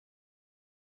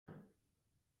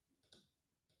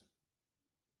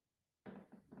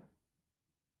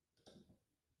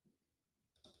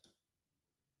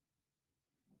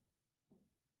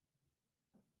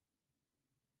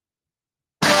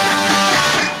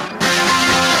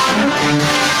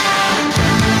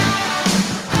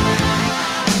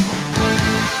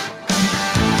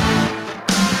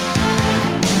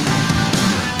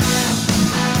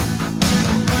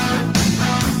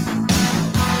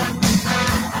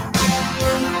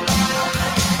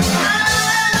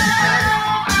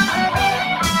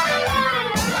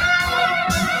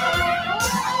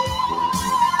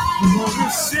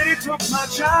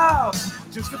job,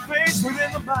 just a face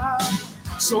within the mob.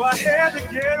 So I had to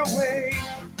get away.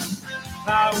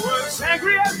 I was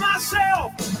angry at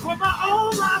myself, put my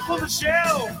own life on the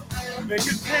shelf,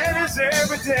 making pennies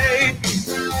every day.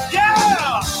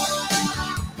 Yeah,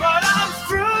 but I'm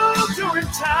through doing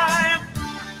time,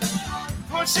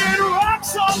 pushing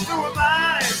rocks all through a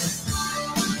mine.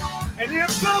 And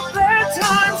if the bad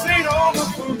times ain't over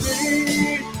for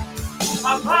me,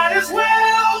 I might as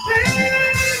well be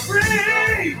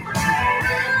free.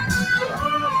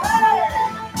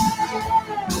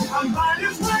 I might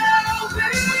as well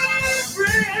be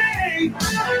free.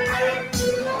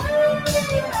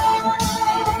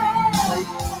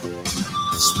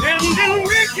 Spending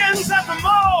weekends at the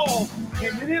mall,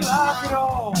 ain't any life at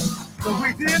all, but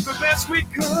we did the best we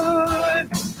could.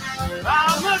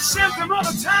 I'm a symptom of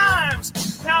the times,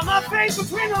 now my face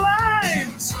between the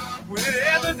lines, when it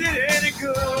ever did any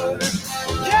good.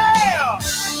 Yeah,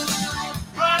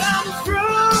 but I'm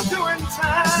through doing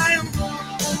time,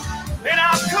 and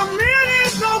I've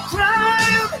committed no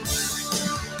crime.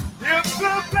 If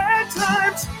the bad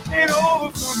times ain't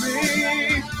over for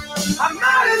me, I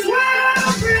might as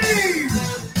well be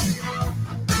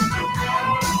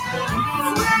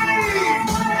free.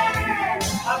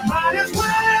 I might as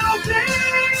well be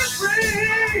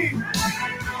free.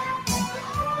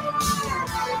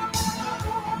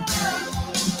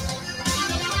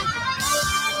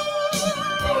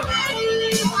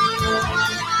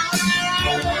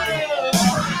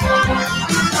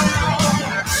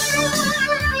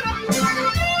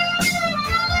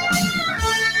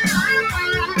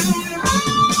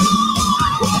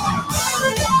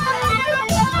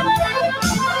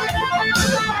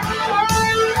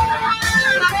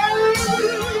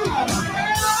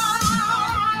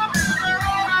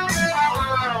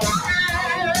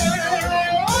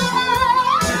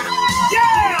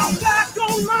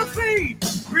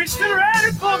 Reached and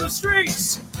ready for the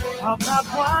streets. I'm not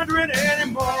wandering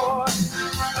anymore.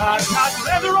 I got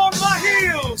leather on my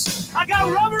heels. I got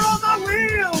rubber on my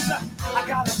wheels. I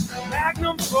got a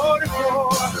Magnum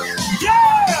 44.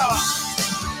 Yeah!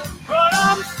 But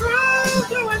I'm through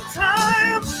doing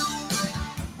time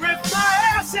with my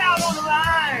ass out on the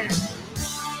line.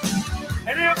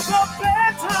 And if the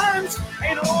bad times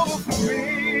ain't over for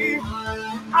me,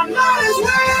 I might as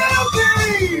well be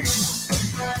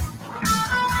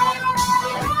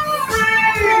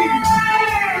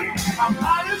I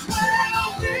might as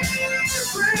well be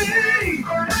free.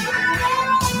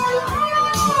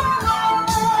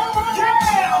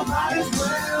 Yeah, I might as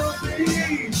well be.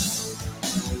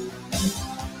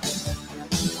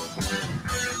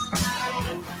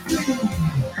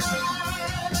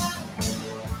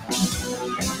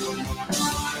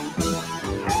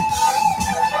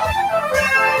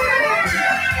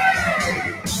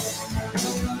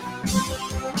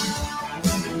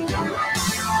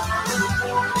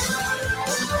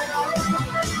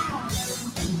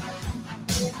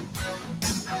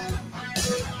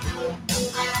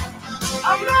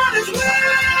 I might as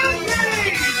well be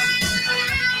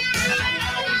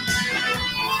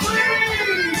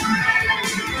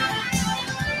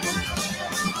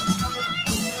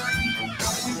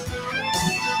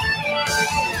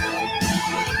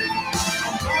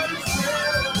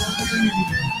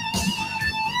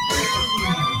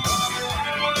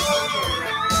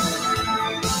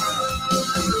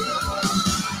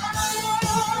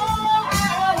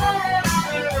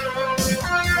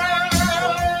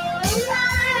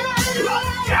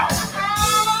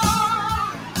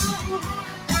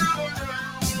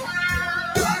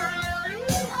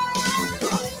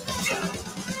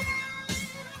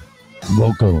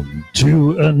Welcome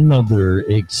to another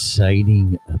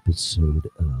exciting episode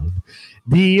of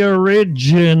the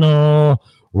original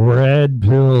Red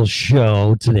Pill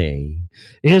Show. Today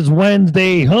is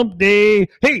Wednesday, Hump Day.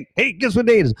 Hey, guess what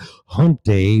day it is? Hump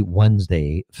Day,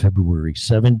 Wednesday, February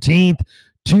 17th,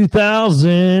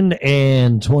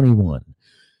 2021.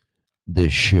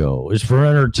 This show is for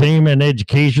entertainment and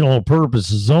educational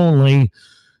purposes only.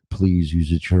 Please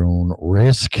use it at your own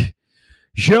risk.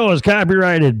 Show is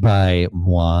copyrighted by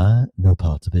moi. No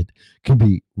parts of it can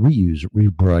be reused,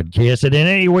 rebroadcasted in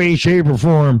any way, shape, or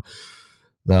form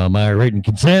without my written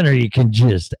consent, or you can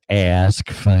just ask.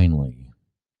 Finally,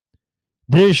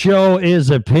 this show is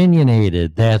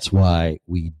opinionated. That's why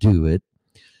we do it.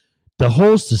 The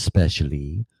host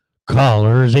especially,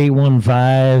 callers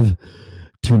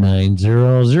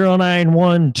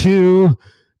 815-290-0912,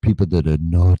 people that are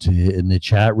naughty in the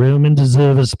chat room and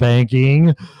deserve a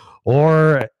spanking,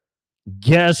 or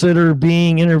guests that are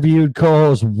being interviewed,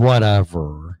 co-hosts,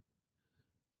 whatever,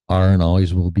 are and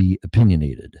always will be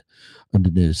opinionated. under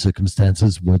no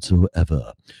circumstances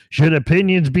whatsoever. Should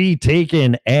opinions be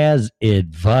taken as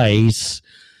advice?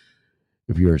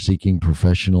 If you are seeking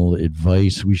professional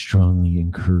advice, we strongly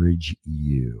encourage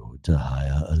you to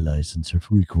hire a licensed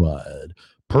if required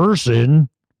person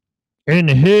in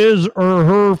his or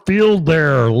her field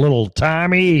there, little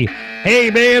Tommy. Hey,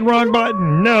 man, wrong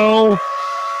button. No,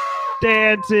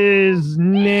 that's his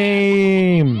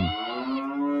name.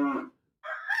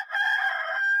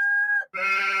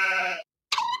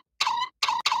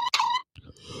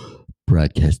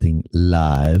 Broadcasting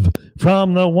live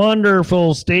from the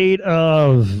wonderful state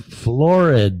of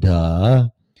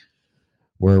Florida,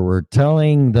 where we're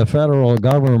telling the federal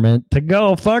government to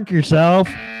go fuck yourself.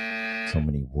 So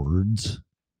many words.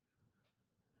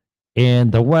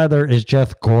 And the weather is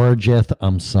just gorgeous.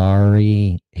 I'm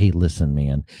sorry. Hey, listen,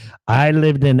 man. I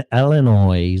lived in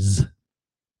Illinois,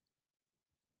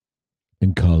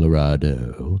 in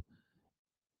Colorado,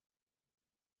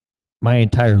 my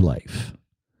entire life.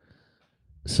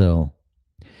 So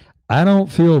I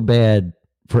don't feel bad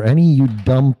for any of you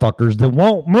dumb fuckers that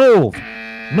won't move.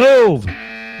 Move.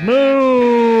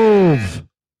 Move.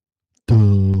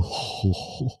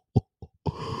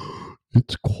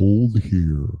 It's cold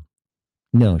here.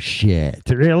 No shit.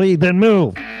 Really? Then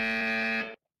move.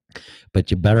 But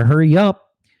you better hurry up,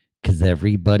 because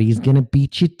everybody's going to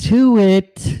beat you to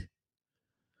it.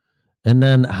 And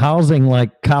then housing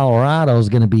like Colorado is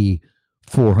going to be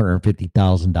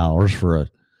 $450,000 for a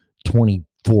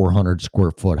 2,400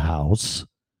 square foot house.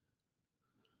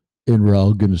 And we're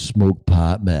all going to smoke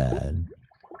pot, man.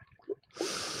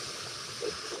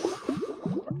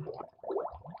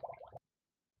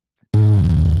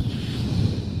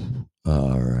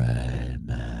 All right,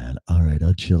 man. All right,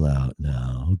 I'll chill out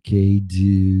now. Okay,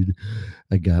 dude.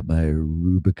 I got my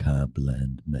Rubicon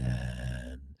blend,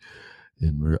 man.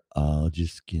 And we're all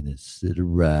just going to sit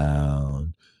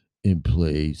around and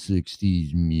play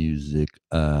 60s music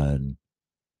on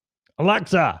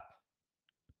Alexa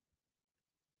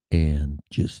and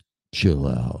just chill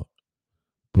out.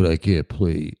 But I can't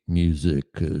play music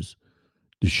because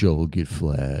the show will get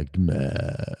flagged,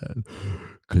 man,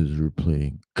 because we're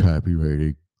playing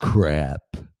copyrighted crap.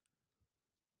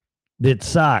 That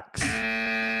sucks.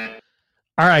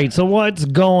 All right, so what's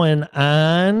going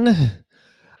on?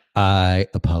 I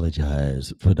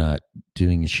apologize for not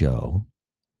doing a show.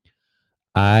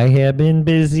 I have been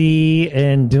busy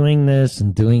and doing this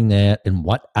and doing that and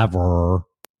whatever.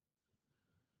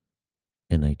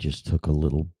 And I just took a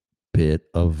little bit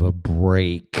of a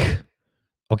break.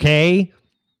 Okay?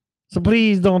 So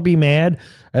please don't be mad.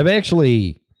 It's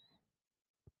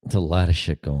a lot of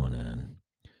shit going on.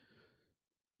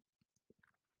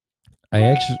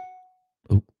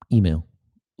 Email.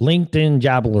 LinkedIn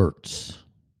job alerts.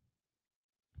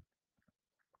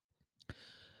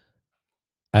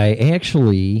 I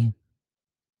actually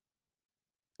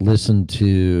listened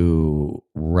to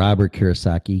Robert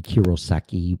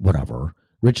Kiyosaki, whatever,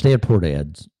 Rich Dad Poor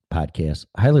Dad's podcast.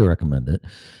 Highly recommend it.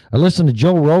 I listened to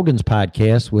Joe Rogan's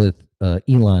podcast with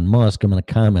Elon Musk. I'm going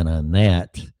to comment on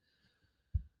that.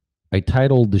 I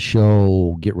titled the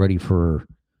show, Get Ready for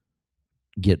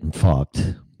Getting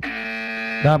Fucked.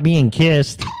 About being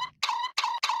kissed.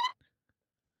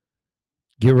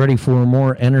 Get ready for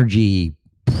more energy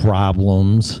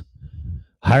problems,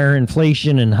 higher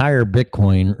inflation and higher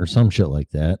Bitcoin or some shit like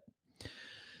that,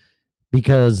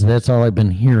 because that's all I've been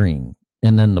hearing.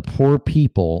 And then the poor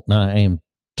people. Now, I am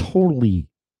totally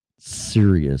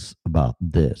serious about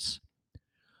this.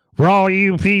 For all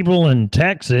you people in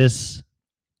Texas,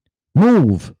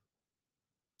 move.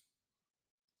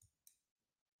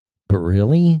 But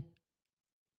really?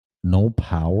 No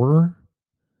power?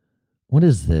 What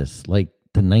is this? Like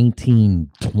the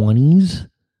 1920s?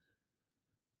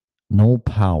 No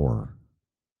power.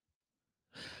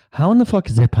 How in the fuck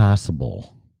is that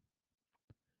possible?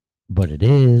 But it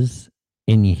is.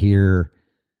 And you hear,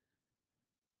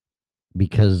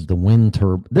 because the wind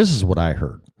turbine, this is what I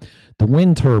heard. The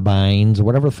wind turbines,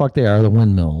 whatever the fuck they are, the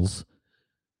windmills,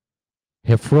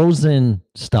 have frozen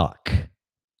stuck.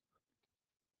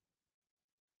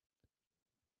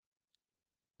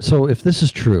 So if this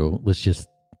is true, let's just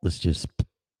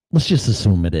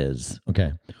assume it is.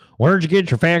 Okay. Where'd you get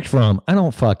your facts from? I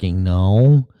don't fucking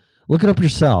know. Look it up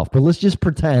yourself. But let's just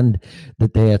pretend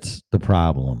that that's the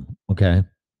problem. Okay.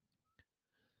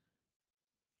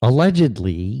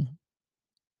 Allegedly,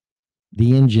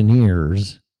 the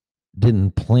engineers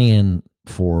didn't plan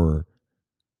for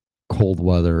cold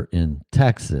weather in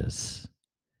Texas.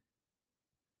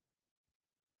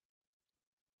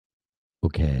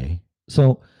 Okay.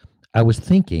 So I was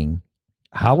thinking,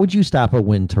 how would you stop a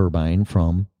wind turbine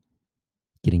from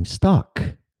getting stuck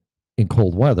in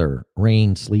cold weather,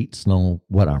 rain, sleet, snow,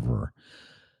 whatever.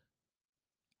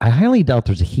 I highly doubt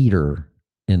there's a heater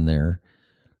in there.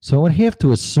 So I would have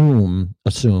to assume,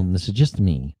 this is just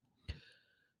me,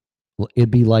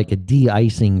 it'd be like a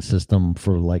de-icing system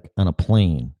for like on a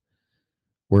plane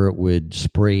where it would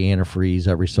spray antifreeze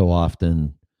every so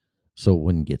often so it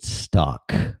wouldn't get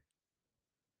stuck.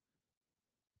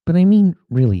 But I mean,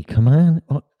 really, come on.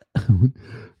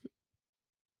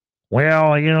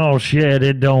 Well, shit,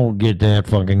 it don't get that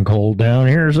fucking cold down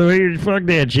here, so fuck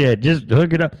that shit. Just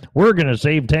hook it up. We're going to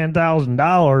save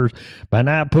 $10,000 by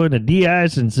not putting a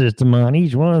de-icing system on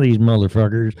each one of these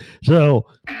motherfuckers. So,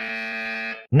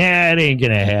 nah, it ain't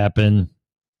going to happen.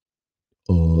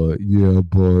 Yeah,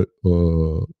 but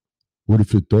what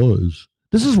if it does?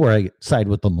 This is where I side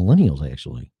with the millennials,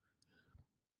 actually.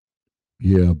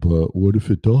 Yeah, but what if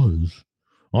it does?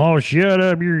 Oh, shut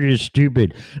up. You're just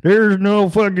stupid. There's no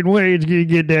fucking way it's going to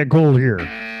get that cold here.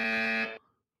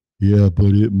 Yeah,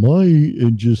 but it might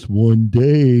in just one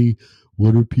day.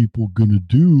 What are people going to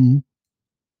do?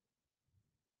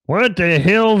 What the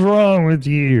hell's wrong with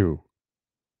you,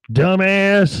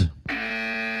 dumbass?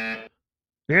 It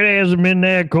hasn't been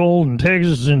that cold in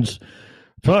Texas since,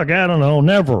 I don't know,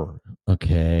 never.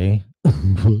 Okay.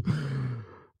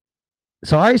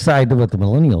 So I sided with the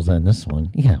millennials on this one.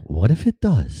 Yeah, what if it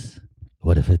does?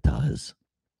 What if it does?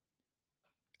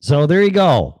 So there you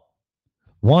go.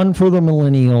 1 for the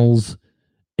millennials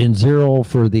and 0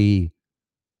 for the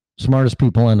smartest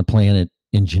people on the planet,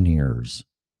 engineers.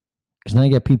 Because now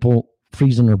you got people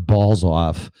freezing their balls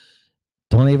off,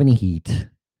 don't have any heat,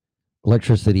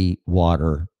 electricity,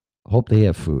 water, hope they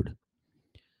have food.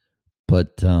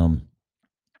 But that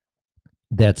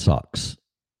sucks.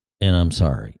 And I'm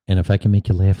sorry. And if I can make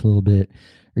you laugh a little bit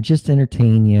or just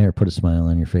entertain you or put a smile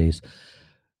on your face,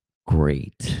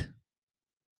 great.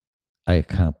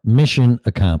 Mission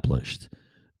accomplished.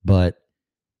 But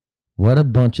what a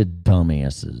bunch of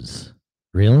dumbasses.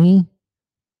 Really?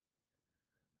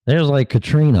 There's like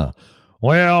Katrina.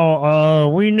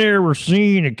 Well, we never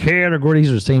seen a category.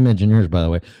 These are the same engineers, by the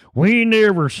way. We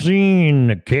never seen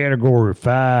a category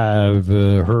 5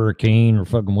 hurricane or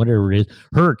fucking whatever it is.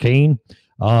 Hurricane.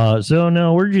 So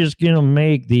no, we're just gonna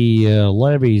make the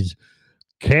levees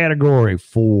category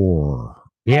 4.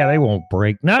 Yeah, they won't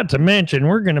break. Not to mention,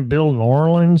 we're gonna build New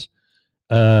Orleans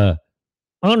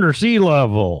under sea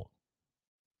level.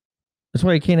 That's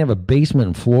why you can't have a basement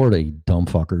in Florida, you dumb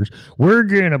fuckers. We're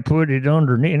gonna put it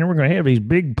underneath, and we're gonna have these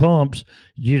big pumps.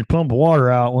 You just pump water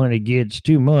out when it gets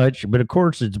too much, but of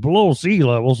course it's below sea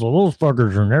level, so those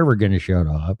fuckers are never gonna shut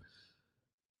off.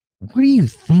 What are you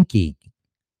thinking?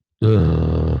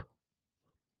 Ugh.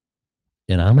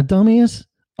 And I'm a dumbass?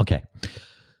 Okay.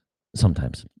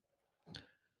 Sometimes.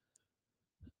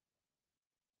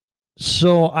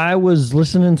 So I was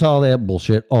listening to all that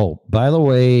bullshit. Oh, by the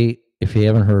way, if you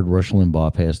haven't heard, Rush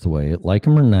Limbaugh passed away. Like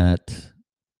him or not,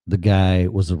 the guy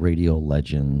was a radio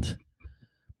legend.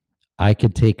 I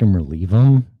could take him or leave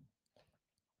him,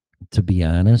 to be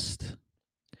honest.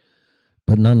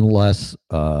 But nonetheless,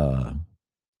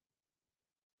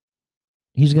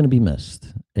 he's going to be missed,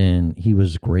 and he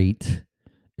was great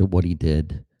at what he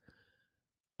did.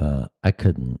 I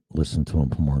couldn't listen to him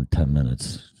for more than 10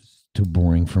 minutes. It's too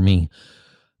boring for me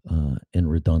and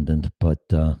redundant. But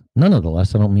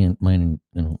nonetheless, I don't mean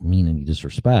any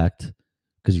disrespect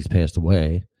because he's passed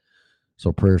away.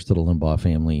 So prayers to the Limbaugh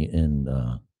family and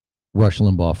Rush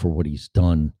Limbaugh for what he's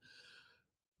done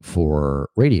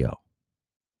for radio.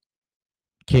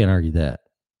 Can't argue that.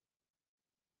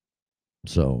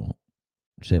 So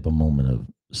just have a moment of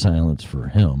silence for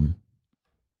him.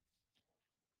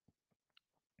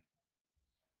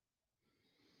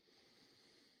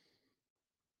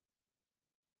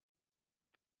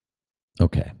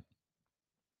 Okay.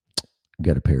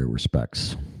 Got to pay our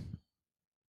respects.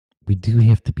 We do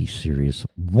have to be serious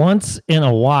once in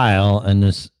a while on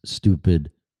this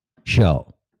stupid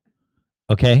show.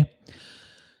 Okay?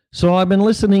 So I've been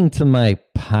listening to my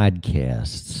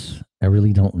podcasts. I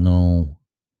really don't know.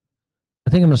 I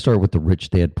think I'm going to start with the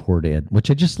Rich Dad, Poor Dad, which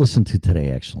I just listened to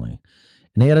today, actually.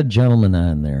 And they had a gentleman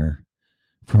on there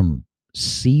from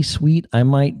C-Suite. I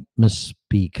might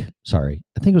misspeak. Sorry.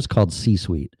 I think it was called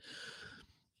C-Suite.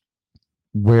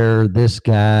 Where this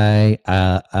guy,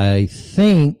 I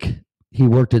think he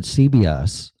worked at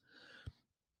CBS.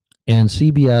 And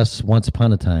CBS, once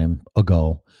upon a time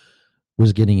ago,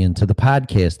 was getting into the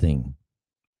podcasting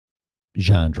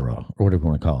genre, or whatever you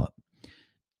want to call it.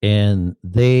 And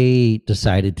they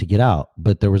decided to get out.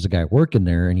 But there was a guy working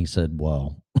there, and he said,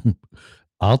 well,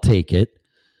 I'll take it.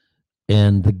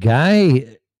 And the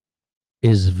guy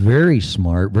is very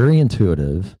smart, very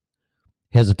intuitive,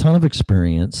 has a ton of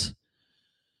experience,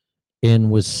 and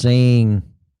was saying,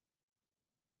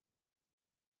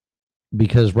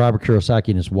 because Robert Kiyosaki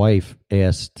and his wife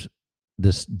asked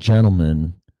this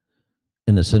gentleman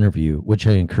in this interview, which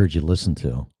I encourage you to listen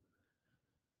to,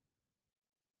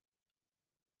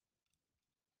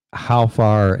 how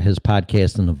far has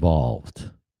podcasting evolved?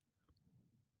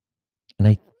 And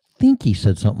I think he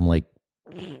said something like,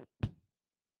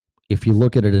 if you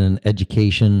look at it in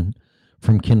education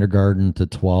from kindergarten to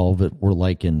 12, we're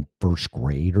like in first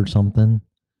grade or something.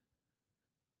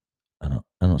 I don't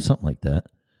know, something like that.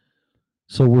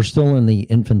 So we're still in the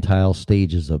infantile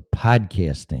stages of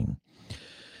podcasting.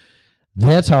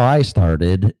 That's how I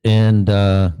started. And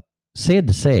sad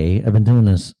to say, I've been doing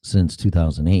this since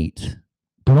 2008,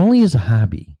 but only as a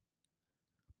hobby.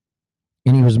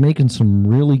 And he was making some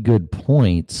really good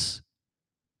points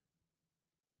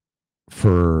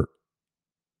for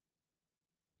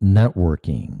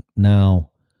networking.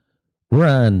 Now, we're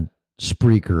on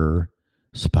Spreaker,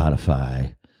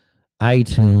 Spotify,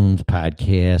 iTunes,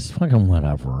 podcasts, fucking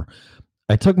whatever.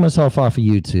 I took myself off of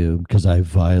YouTube because I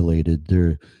violated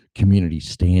their community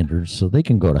standards, so they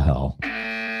can go to hell.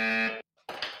 I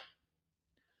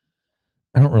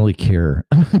don't really care.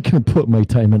 I'm not going to put my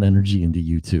time and energy into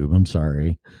YouTube. I'm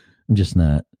sorry. I'm just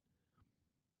not.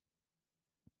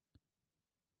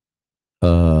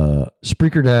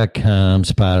 Spreaker.com,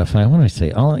 Spotify, what do I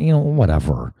say? Oh,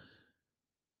 whatever.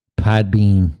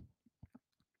 Podbean.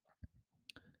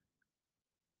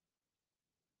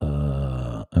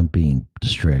 I'm being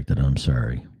distracted. I'm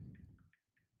sorry.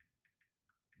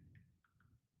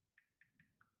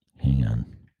 Hang on.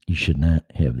 You should not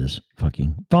have this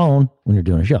fucking phone when you're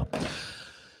doing a show.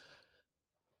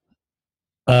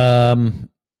 So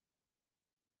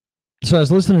I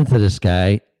was listening to this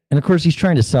guy, and of course he's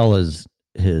trying to sell his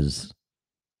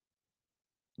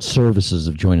services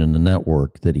of joining the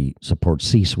network that he supports,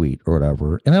 C-Suite or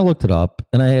whatever. And I looked it up,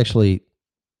 and I actually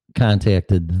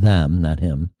contacted them, not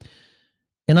him.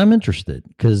 And I'm interested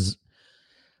because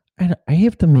I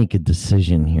have to make a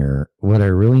decision here what I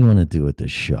really want to do with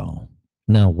this show.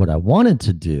 Now, what I wanted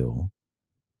to do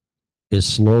is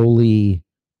slowly,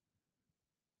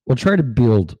 try to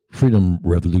build Freedom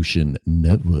Revolution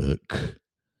Network,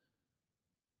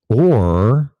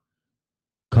 or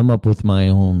come up with my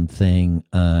own thing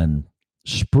on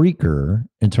Spreaker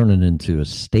and turn it into a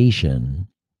station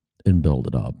and build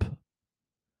it up.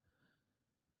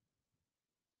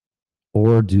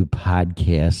 Or do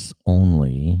podcasts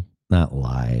only, not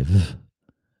live.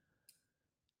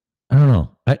 I don't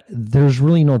know. There's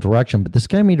really no direction, but this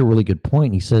guy made a really good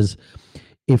point. He says,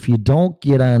 if you don't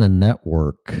get on a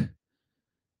network,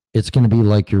 it's going to be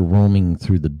like you're roaming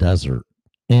through the desert.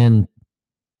 And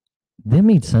that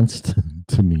made sense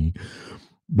to me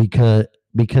because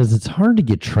it's hard to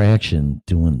get traction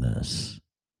doing this.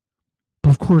 But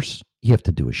of course, you have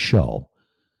to do a show.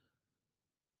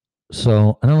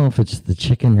 So I don't know if it's the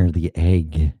chicken or the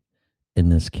egg in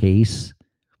this case.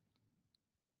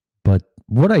 But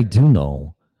what I do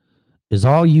know is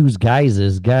all you guys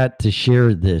has got to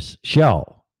share this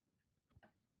show.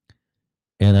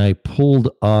 And I pulled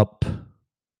up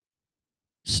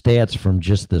stats from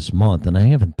just this month, and I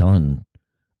haven't done,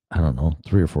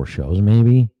 3 or 4 shows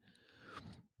maybe.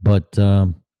 But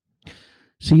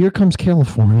see, here comes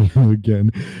California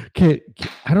again.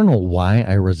 I don't know why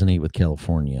I resonate with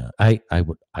California. I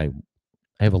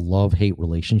have a love-hate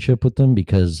relationship with them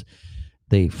because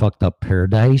they fucked up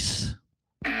Paradise.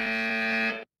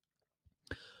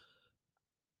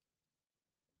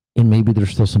 And maybe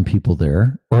there's still some people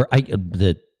there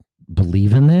that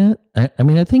believe in that.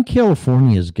 I think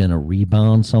California is going to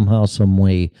rebound somehow, some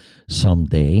way,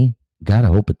 someday. God, I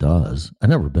hope it does. I've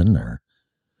never been there.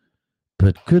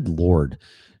 But good Lord,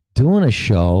 doing a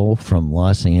show from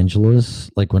Los Angeles,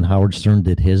 like when Howard Stern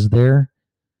did his there,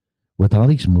 with all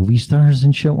these movie stars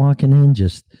and shit walking in,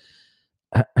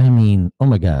 oh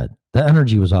my God, the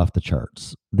energy was off the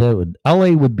charts.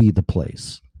 LA would be the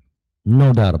place.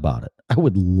 No doubt about it. I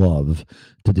would love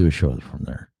to do a show from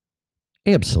there.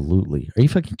 Absolutely. Are you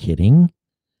fucking kidding?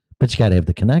 But you got to have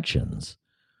the connections.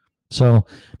 So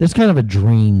that's kind of a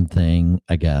dream thing,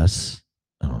 I guess.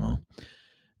 I don't know.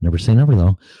 Never say never,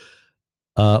 though.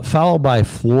 Followed by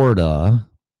Florida,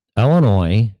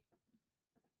 Illinois,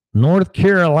 North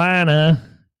Carolina,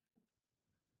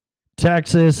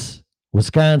 Texas,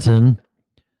 Wisconsin,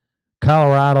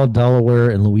 Colorado, Delaware,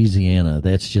 and Louisiana.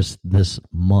 That's just this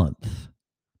month.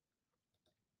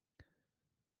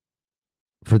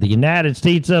 For the United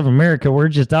States of America, we're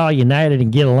just all united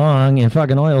and get along, and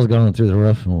fucking oil's going through the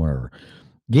roof and whatever.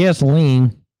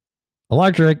 Gasoline,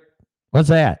 electric, What's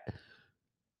that?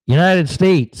 United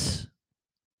States,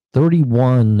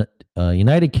 31,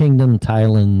 United Kingdom,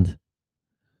 Thailand,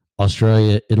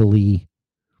 Australia, Italy,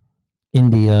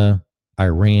 India,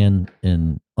 Iran,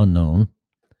 and unknown.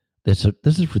 This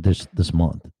is for this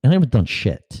month. And I haven't done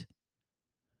shit.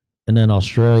 And then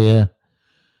Australia,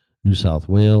 New South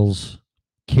Wales,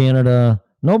 Canada.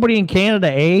 Nobody in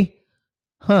Canada, eh?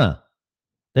 Huh.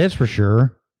 That's for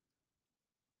sure.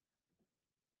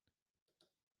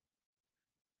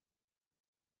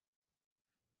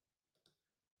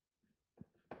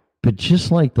 But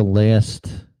just like the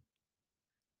last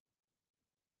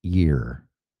year,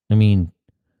 I mean,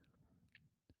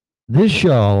 this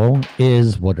show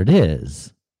is what it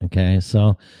is. Okay.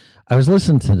 So I was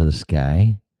listening to this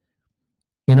guy,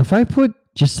 and if I put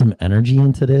just some energy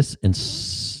into this and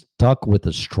stuck with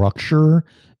the structure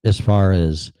as far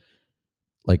as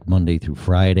like Monday through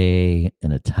Friday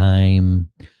and a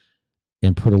time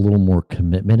and put a little more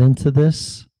commitment into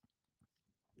this,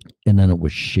 and then it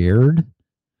was shared.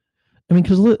 I mean,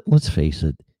 because let's face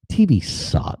it, TV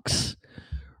sucks.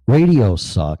 Radio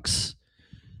sucks.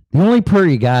 The only prayer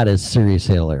you got is Sirius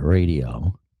Satellite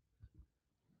Radio.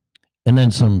 And then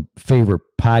some favorite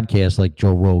podcasts like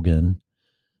Joe Rogan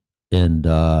and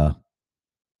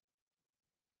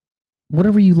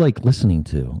whatever you like listening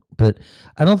to. But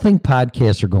I don't think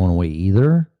podcasts are going away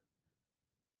either.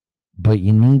 But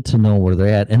you need to know where they're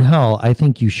at. And hell, I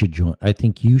think you should join. I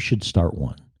think you should start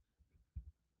one.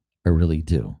 I really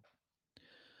do.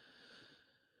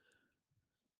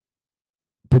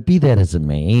 But be that as it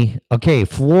may, okay,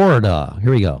 Florida.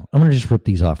 Here we go. I'm going to just rip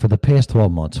these off. For the past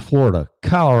 12 months, Florida,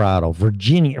 Colorado,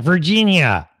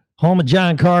 Virginia, home of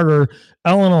John Carter,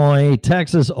 Illinois,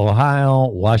 Texas, Ohio,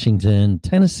 Washington,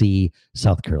 Tennessee,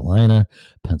 South Carolina,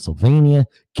 Pennsylvania,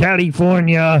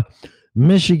 California,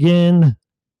 Michigan,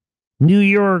 New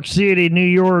York City, New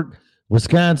York,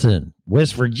 Wisconsin,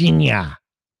 West Virginia,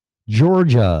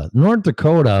 Georgia, North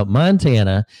Dakota,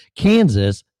 Montana,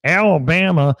 Kansas,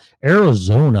 Alabama,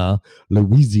 Arizona,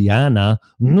 Louisiana,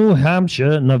 New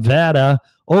Hampshire, Nevada,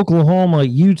 Oklahoma,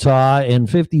 Utah, and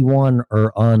 51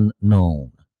 are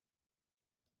unknown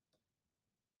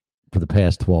for the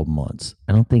past 12 months.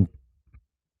 I don't think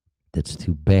that's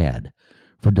too bad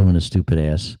for doing a stupid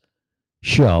ass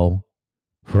show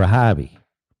for a hobby.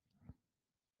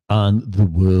 On the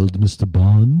world, Mr.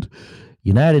 Bond,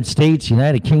 United States,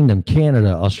 United Kingdom, Canada,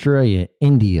 Australia,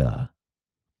 India,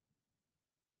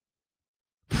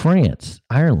 France,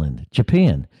 Ireland,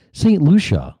 Japan, St.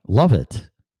 Lucia, love it.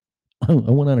 I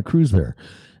went on a cruise there.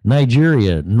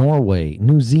 Nigeria, Norway,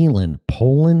 New Zealand,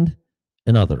 Poland,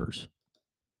 and others.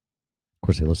 Of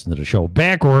course, I listen to the show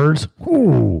backwards.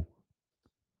 Ooh.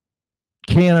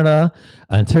 Canada,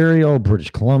 Ontario,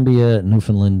 British Columbia,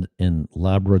 Newfoundland, and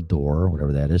Labrador,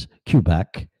 whatever that is,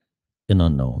 Quebec, and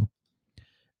unknown.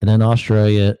 And then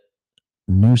Australia,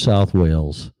 New South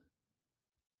Wales,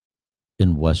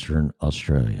 in Western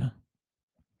Australia.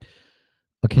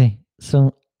 Okay,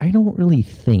 so I don't really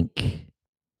think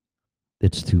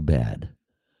it's too bad.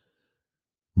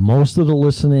 What am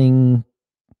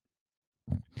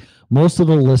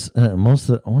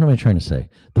I trying to say?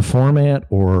 The format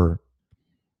or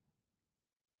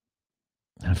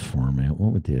not format,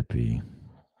 what would that be?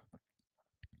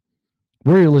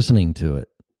 Where you're listening to it.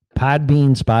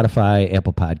 Podbean, Spotify,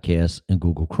 Apple Podcasts, and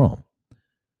Google Chrome.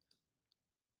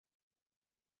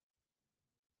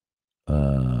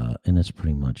 And that's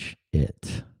pretty much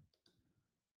it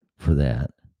for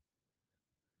that.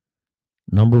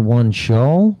 Number one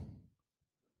show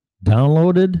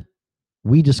downloaded.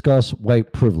 We discuss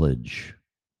white privilege.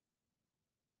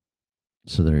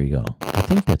 So there you go. I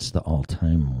think that's the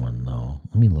all-time one, though.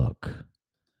 Let me look.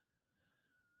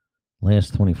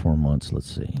 Last 24 months,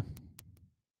 let's see.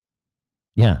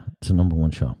 Yeah, it's a number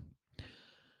one show.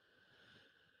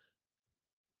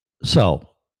 So,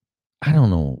 I don't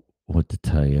know what to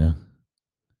tell you.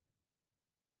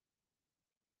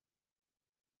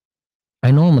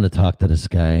 I know I'm going to talk to this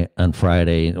guy on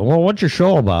Friday. Well, what's your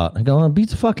show about? I go,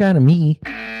 beats the fuck out of me.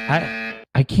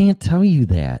 I can't tell you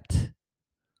that.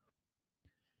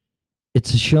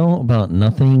 It's a show about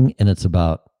nothing, and it's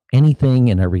about anything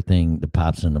and everything that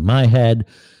pops into my head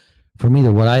from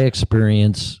either what I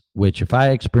experience, which if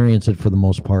I experience it for the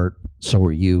most part, so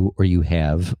are you, or you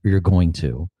have, or you're going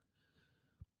to.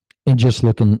 And just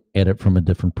looking at it from a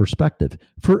different perspective.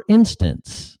 For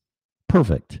instance,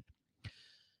 perfect.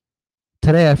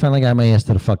 Today, I finally got my ass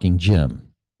to the fucking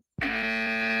gym.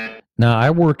 Now, I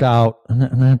work out, I'm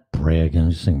not bragging, I'm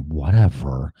just saying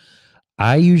whatever.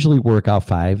 I usually work out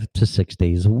 5 to 6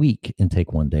 days a week and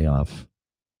take one day off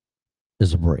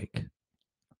as a break.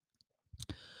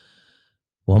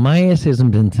 Well, my ass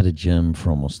hasn't been to the gym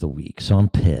for almost a week, so I'm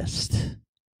pissed.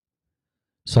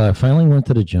 So I finally went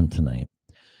to the gym tonight,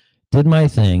 did my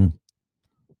thing,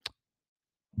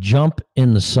 jump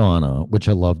in the sauna, which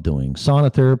I love doing.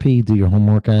 Sauna therapy, do your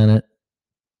homework on it.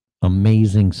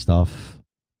 Amazing stuff.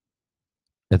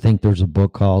 I think there's a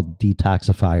book called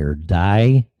Detoxify or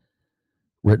Die,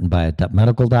 written by a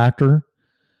medical doctor,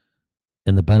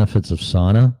 and the benefits of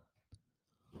sauna.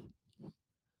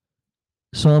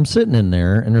 So I'm sitting in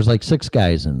there, and there's like 6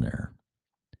 guys in there.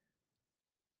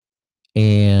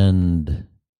 And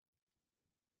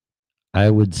I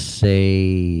would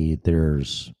say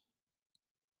there's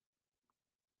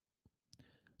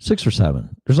 6 or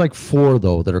 7. There's like 4,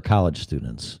 though, that are college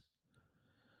students.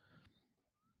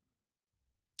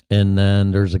 And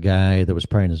then there's a guy that was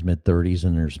probably in his mid-30s,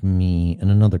 and there's me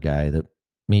and another guy that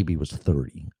maybe was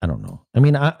 30. I don't know. I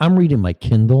mean, I'm reading my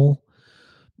Kindle.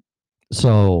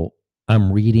 So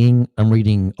I'm reading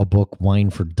a book,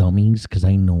 Wine for Dummies, because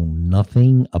I know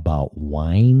nothing about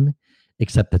wine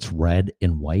except it's red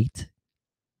and white,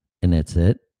 and that's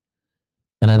it.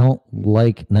 And I don't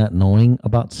like not knowing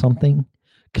about something,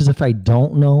 because if I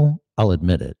don't know, I'll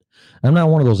admit it. I'm not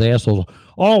one of those assholes.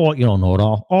 Oh, well, you don't know it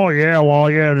all. Oh, yeah,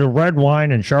 well, yeah, the red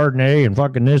wine and Chardonnay and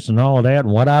fucking this and all of that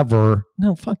and whatever.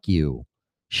 No, fuck you.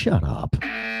 Shut up.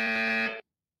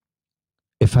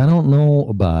 If I don't know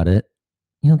about it,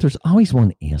 there's always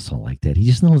one asshole like that. He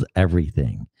just knows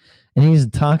everything. And he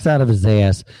just talks out of his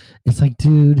ass. It's like,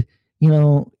 dude, you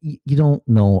don't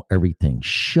know everything.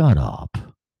 Shut up.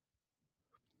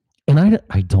 And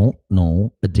I don't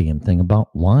know a damn thing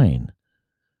about wine.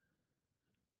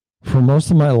 For most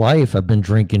of my life, I've been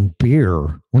drinking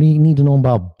beer. What do you need to know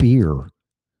about beer?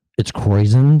 It's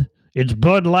Kreuzen. It's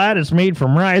Bud Light. It's made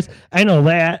from rice. I know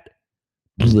that.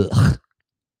 Blech.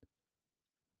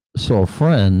 So a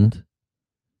friend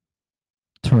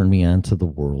turned me on to the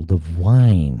world of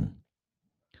wine.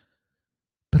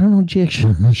 But I don't know jack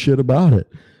shit about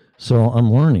it. So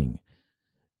I'm learning.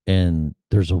 And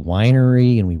there's a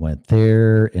winery, and we went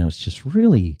there, and it was just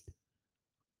really...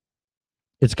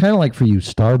 It's kind of like for you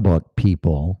Starbucks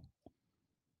people,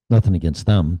 nothing against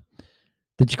them,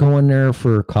 that you go in there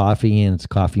for coffee and it's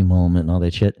coffee moment and all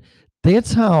that shit.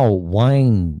 That's how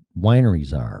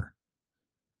wineries are.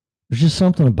 There's just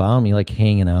something about them. You like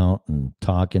hanging out and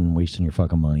talking, wasting your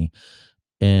fucking money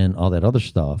and all that other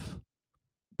stuff.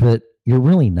 But you're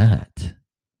really not.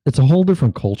 It's a whole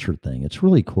different culture thing. It's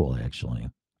really cool, actually.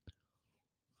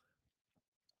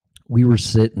 We were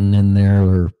sitting in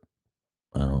there,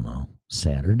 I don't know,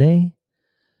 Saturday,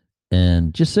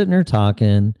 and just sitting there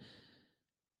talking,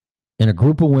 and a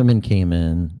group of women came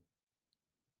in.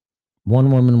 One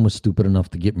woman was stupid enough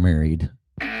to get married.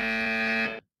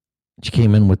 She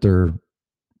came in with their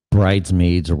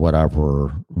bridesmaids or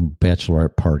whatever,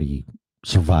 bachelorette party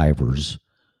survivors,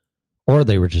 or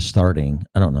they were just starting.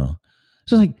 I don't know.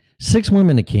 So like 6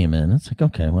 women that came in. It's like,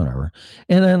 okay, whatever.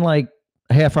 And then like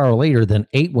a half hour later, then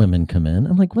 8 women come in.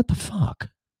 I'm like, what the fuck?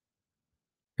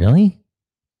 Really?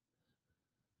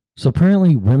 So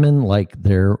apparently women like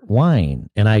their wine.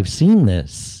 And I've seen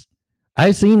this.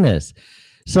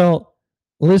 So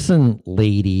listen,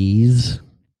 ladies.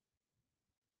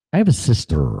 I have a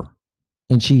sister,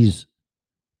 and she's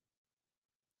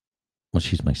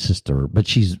my sister, but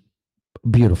she's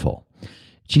beautiful.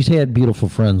 She's had beautiful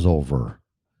friends over.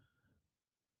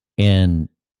 And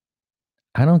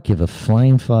I don't give a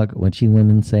flying fuck what you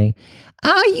women say.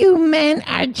 All you men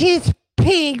are just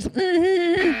pigs.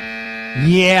 Mm-hmm.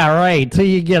 Yeah, right. Till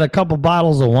you get a couple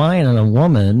bottles of wine and a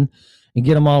woman and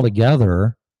get them all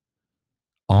together.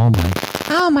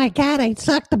 Oh my God, I'd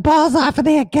suck the balls off of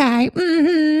that guy.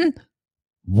 Mm-hmm.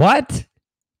 What?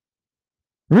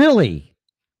 Really?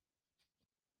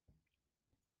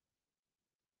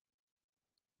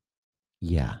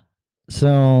 Yeah.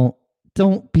 So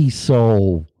don't be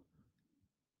so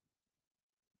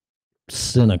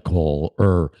cynical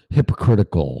or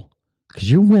hypocritical, because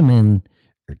your women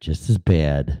are just as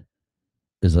bad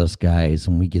as us guys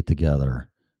when we get together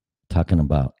talking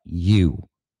about you.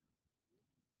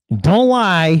 Don't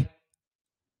lie.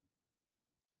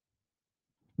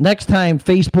 Next time,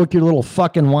 Facebook your little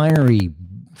fucking winery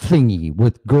thingy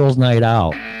with girls' night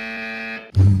out.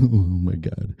 Oh my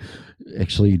God.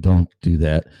 Actually, don't do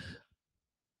that.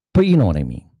 But you know what I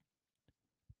mean.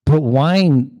 But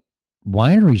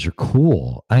wineries are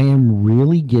cool. I am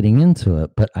really getting into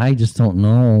it, but I just don't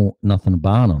know nothing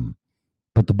about them.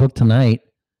 But the book tonight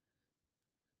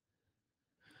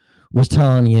was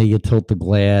telling you tilt the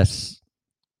glass.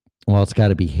 Well, it's got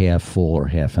to be half full or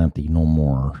half empty, no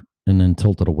more. And then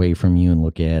tilt it away from you and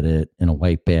look at it in a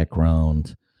white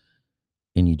background.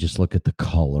 and you just look at the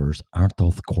colors. Aren't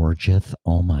those gorgeous?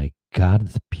 Oh my God,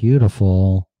 it's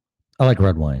beautiful. I like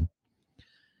red wine.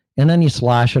 And then you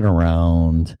slosh it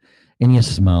around and you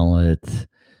smell it.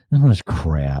 And it's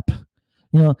crap.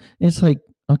 It's like,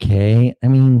 okay, I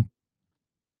mean,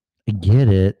 I get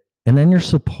it. And then you're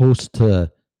supposed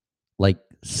to like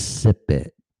sip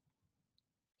it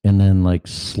and then like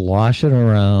slosh it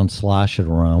around,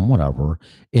 whatever,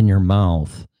 in your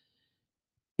mouth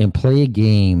and play a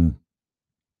game.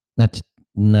 That's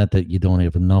not that you don't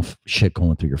have enough shit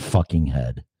going through your fucking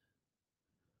head.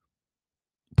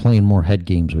 Playing more head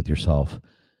games with yourself.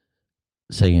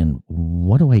 Saying,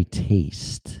 what do I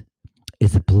taste?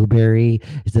 Is it blueberry?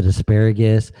 Is it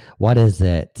asparagus? What is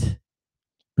it?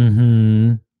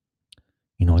 You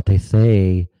know what they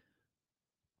say?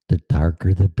 The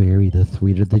darker the berry, the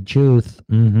sweeter the juice.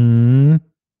 Wink,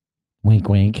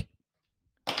 wink.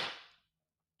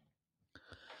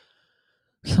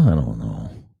 So I don't know.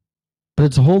 But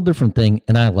it's a whole different thing,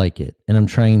 and I like it. And I'm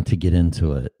trying to get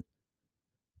into it.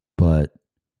 But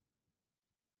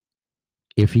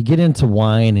if you get into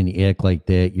wine and you act like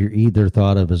that, you're either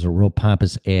thought of as a real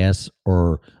pompous ass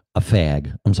or a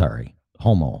fag. I'm sorry.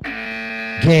 Homo.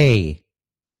 Gay.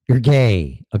 You're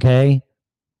gay. Okay?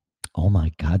 Oh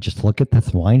my God. Just look at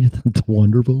this wine. It's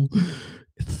wonderful.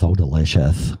 It's so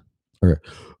delicious. Or,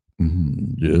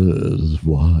 yes,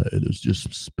 wine is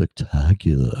just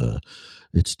spectacular.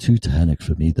 It's too tannic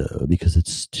for me, though, because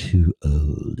it's too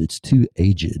old. It's too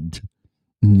aged.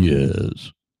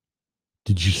 Yes.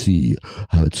 Did you see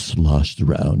how it sloshed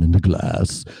around in the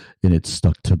glass and it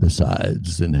stuck to the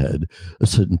sides and had a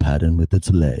certain pattern with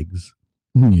its legs?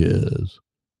 Yes.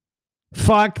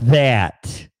 Fuck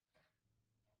that.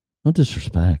 No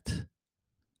disrespect.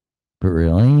 But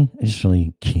really? I just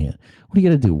really can't. What do you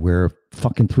got to do? Wear a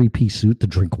fucking 3-piece suit to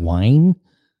drink wine?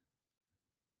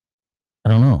 I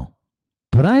don't know.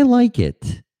 But I like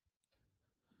it.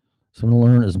 So I'm going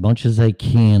to learn as much as I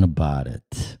can about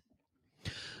it.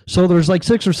 So there's like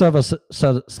 6 or 7,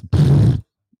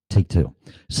 take 2,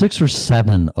 6 or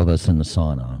 7 of us in the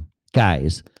sauna.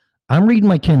 Guys, I'm reading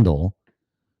my Kindle.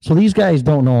 So these guys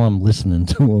don't know I'm listening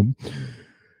to them.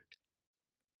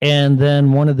 And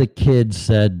then one of the kids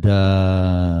said,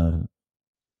 well,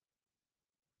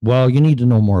 you need to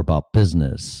know more about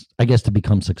business, I guess, to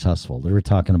become successful. They were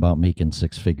talking about making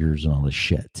 6 figures and all this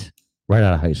shit right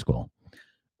out of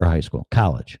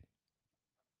college.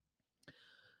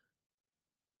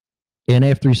 And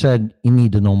after he said, you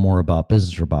need to know more about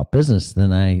business,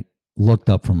 then I looked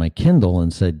up from my Kindle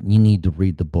and said, you need to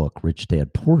read the book, Rich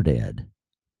Dad, Poor Dad.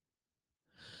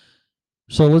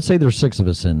 So let's say there's 6 of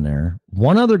us in there.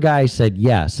 One other guy said,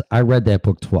 yes, I read that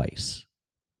book twice.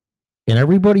 And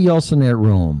everybody else in that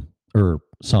room or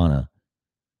sauna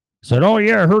said, oh,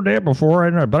 yeah, I heard that before,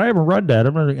 but I haven't read that.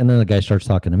 And then the guy starts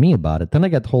talking to me about it. Then I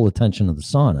got the whole attention of the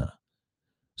sauna.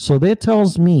 So that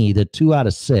tells me that 2 out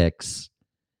of 6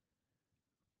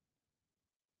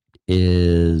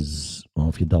 is, well,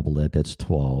 if you double that, that's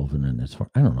 12. And then that's 4.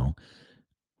 I don't know.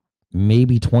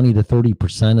 Maybe 20 to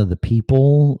 30% of the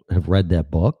people have read that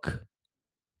book,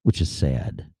 which is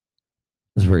sad.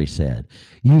 It's very sad.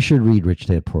 You should read Rich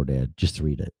Dad, Poor Dad. Just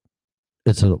read it.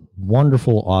 It's a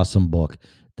wonderful, awesome book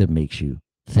that makes you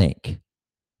think.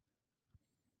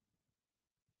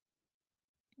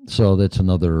 So that's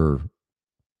another.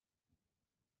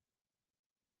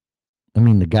 I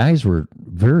mean, the guys were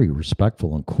very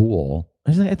respectful and cool.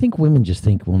 I think women just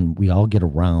think when we all get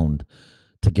around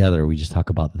together, we just talk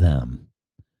about them.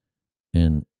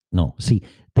 And no, see,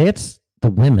 that's the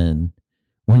women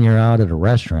when you're out at a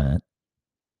restaurant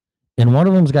and one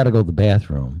of them's got to go to the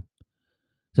bathroom.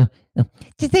 So,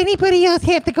 does anybody else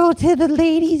have to go to the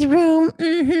ladies' room?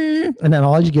 Mm-hmm. And then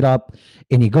all you get up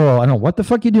and you go, I don't know what the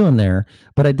fuck you doing there,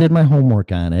 but I did my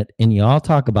homework on it. And you all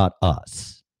talk about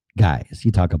us guys.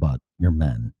 You talk about your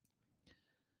men.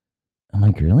 I'm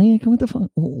like, really? What the fuck?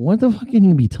 What the fuck can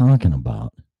you be talking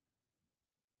about?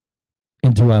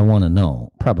 And do I want to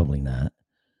know? Probably not.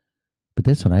 But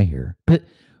that's what I hear. But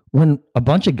when a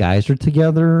bunch of guys are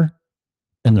together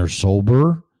and they're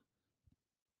sober,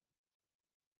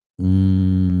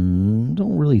 don't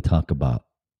really talk about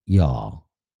y'all.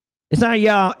 It's not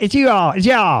y'all. It's you all. It's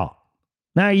y'all.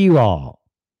 Not you all.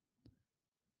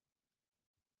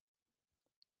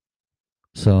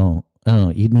 So, I don't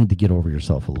know. You need to get over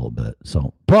yourself a little bit.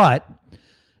 So, but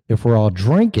if we're all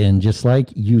drinking just like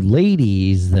you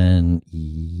ladies, then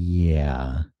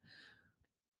yeah,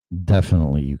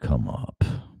 definitely you come up.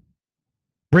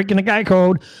 Breaking the guy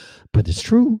code. But it's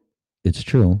true. It's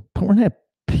true. But we're not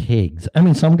pigs. I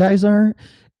mean, some guys are.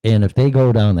 And if they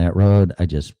go down that road, I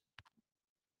just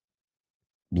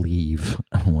leave.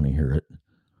 I don't want to hear it.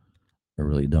 I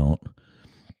really don't.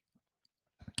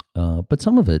 But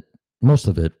some of it, most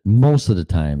of the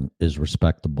time is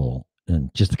respectable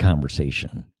and just a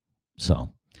conversation.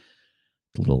 So,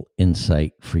 a little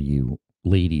insight for you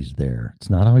ladies there.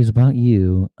 It's not always about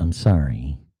you. I'm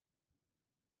sorry.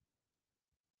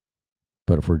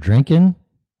 But if we're drinking,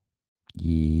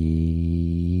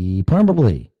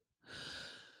 probably.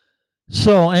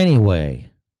 So,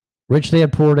 anyway, Rich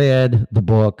Dad, Poor Dad, the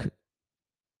book,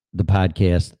 the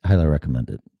podcast, highly recommend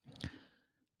it.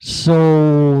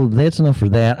 So that's enough for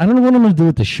that. I don't know what I'm going to do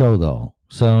with the show, though.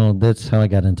 So that's how I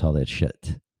got into all that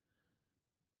shit.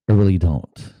 I really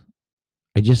don't.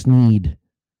 I just need,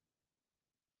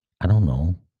 I don't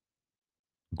know,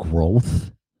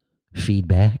 growth,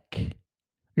 feedback.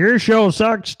 Your show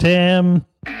sucks, Tim.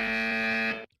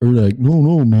 Or like,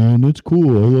 no, man, it's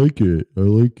cool. I like it. I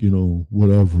like,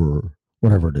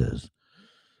 whatever it is.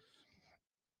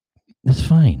 It's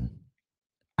fine.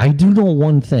 I do know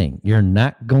one thing. You're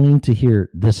not going to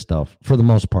hear this stuff, for the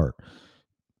most part,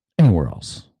 anywhere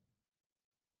else.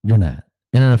 You're not.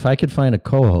 And if I could find a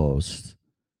co-host,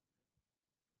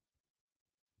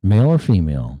 male or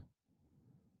female,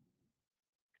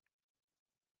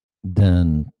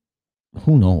 then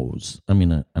who knows? I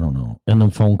mean, I don't know. And then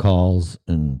phone calls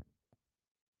and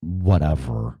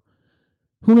whatever.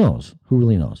 Who knows? Who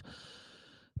really knows?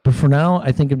 But for now,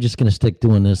 I think I'm just going to stick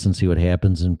doing this and see what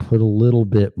happens and put a little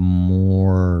bit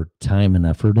more time and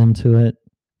effort into it.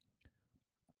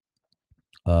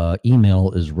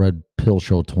 Email is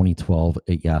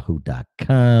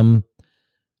redpillshow2012@yahoo.com.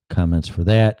 Comments for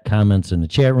that. Comments in the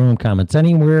chat room. Comments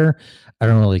anywhere. I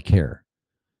don't really care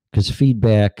because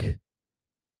feedback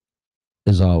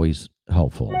is always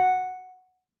helpful.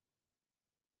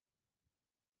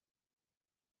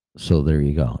 So there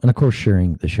you go. And of course,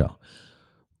 sharing the show.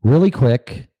 Really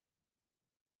quick,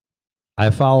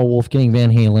 I follow Wolfgang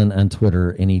Van Halen on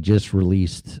Twitter, and he just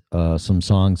released some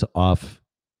songs off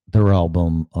their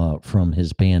album from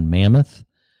his band Mammoth.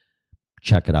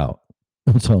 Check it out.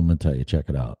 That's all I'm going to tell you. Check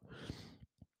it out.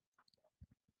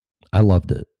 I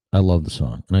loved it. I love the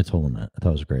song, and I told him that. I thought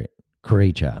it was great.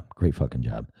 Great job. Great fucking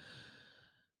job.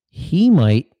 He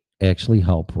might actually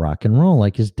help rock and roll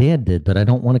like his dad did, but I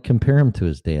don't want to compare him to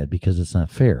his dad because it's not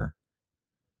fair.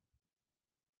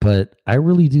 But I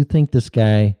really do think this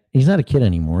guy, he's not a kid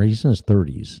anymore. He's in his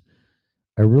 30s.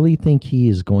 I really think he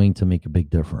is going to make a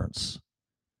big difference.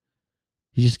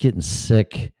 He's just getting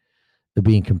sick of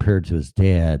being compared to his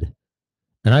dad.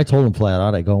 And I told him flat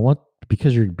out, I go, what?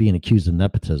 Because you're being accused of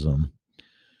nepotism.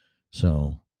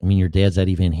 So, I mean, your dad's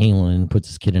Eddie Van Halen, puts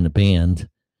his kid in a band.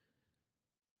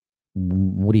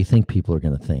 What do you think people are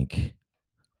going to think?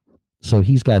 So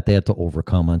he's got that to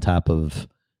overcome on top of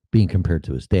being compared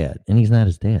to his dad, and he's not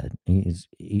his dad.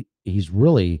 He's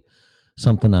really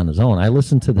something on his own. I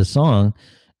listened to the song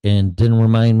and didn't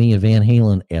remind me of Van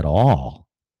Halen at all,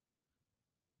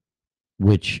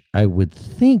 which I would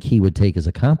think he would take as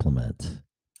a compliment.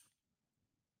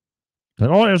 Like,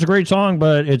 oh, it's a great song,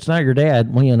 but it's not your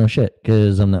dad. Well, yeah, no shit,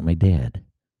 because I'm not my dad,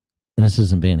 and this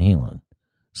isn't Van Halen.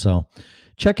 So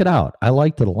check it out. I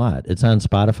liked it a lot. It's on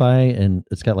Spotify, and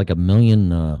it's got like 1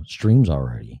 million streams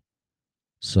already.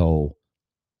 So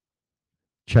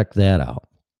check that out.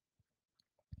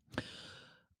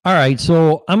 All right,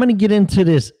 so I'm going to get into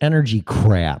this energy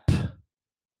crap.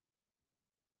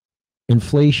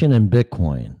 Inflation and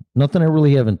Bitcoin. Nothing I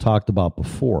really haven't talked about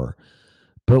before.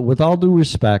 But with all due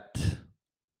respect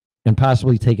and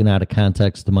possibly taken out of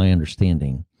context to my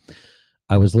understanding,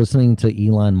 I was listening to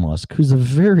Elon Musk, who's a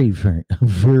very, very,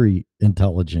 very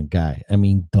intelligent guy. I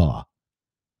mean, duh.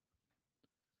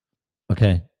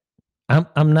 Okay.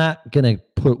 I'm not going to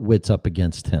put wits up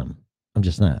against him. I'm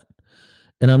just not.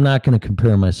 And I'm not going to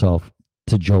compare myself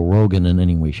to Joe Rogan in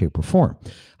any way, shape, or form.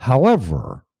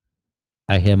 However,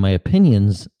 I have my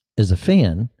opinions as a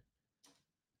fan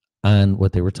on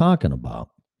what they were talking about.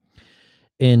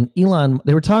 And Elon,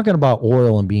 they were talking about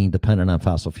oil and being dependent on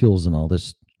fossil fuels and all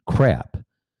this crap.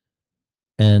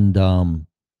 And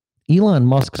Elon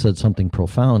Musk said something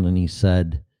profound, and he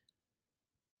said,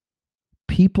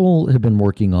 people have been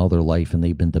working all their life and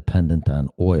they've been dependent on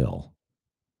oil.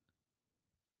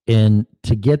 And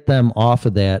to get them off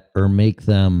of that or make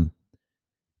them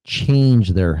change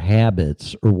their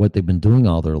habits or what they've been doing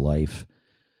all their life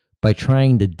by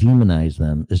trying to demonize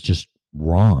them is just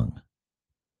wrong.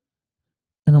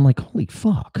 And I'm like, holy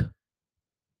fuck.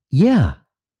 Yeah.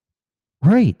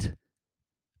 Right.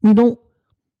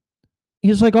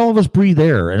 It's like all of us breathe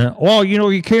air. And, well,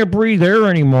 you can't breathe air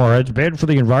anymore. It's bad for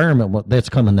the environment. Well, that's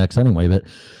coming next anyway, but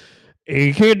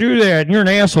you can't do that. You're an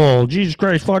asshole. Jesus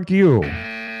Christ, fuck you.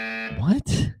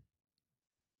 What?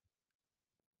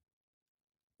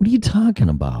 What are you talking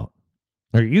about?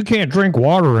 Or you can't drink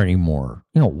water anymore.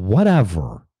 Whatever.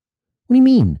 What do you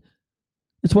mean?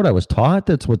 It's what I was taught.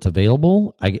 That's what's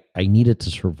available. I need it to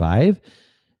survive.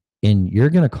 And you're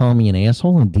going to call me an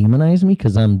asshole and demonize me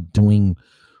because I'm doing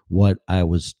what I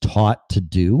was taught to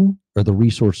do or the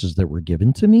resources that were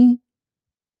given to me?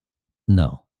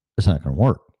 No, it's not going to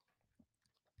work.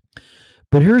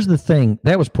 But here's the thing.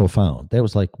 That was profound. That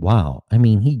was like, wow. I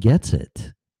mean, he gets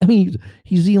it. I mean,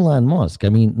 he's Elon Musk. I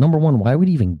mean, number one, why would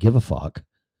he even give a fuck?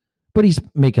 But he's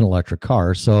making electric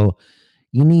cars. So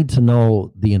you need to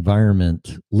know the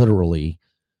environment literally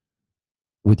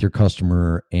with your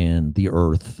customer and the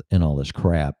earth and all this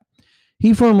crap.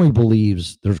 He firmly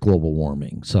believes there's global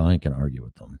warming. So I ain't going to argue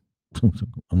with him.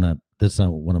 That's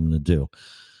not what I'm going to do.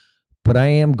 But I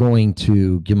am going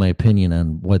to give my opinion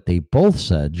on what they both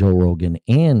said, Joe Rogan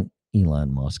and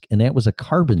Elon Musk, and that was a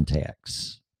carbon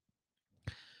tax.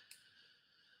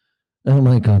 And I'm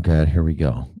like, oh, God, here we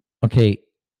go. Okay,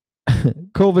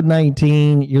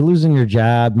 COVID-19, you're losing your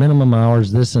job, minimum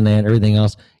hours, this and that, everything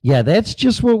else. Yeah, that's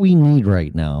just what we need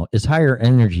right now is higher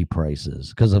energy prices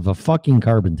because of a fucking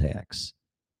carbon tax.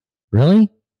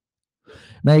 Really?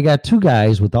 Now you got two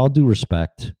guys, with all due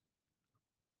respect,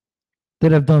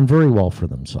 that have done very well for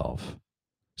themselves.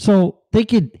 So they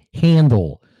could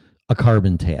handle a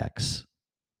carbon tax.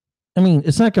 I mean,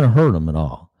 it's not going to hurt them at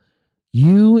all.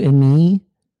 You and me,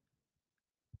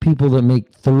 people that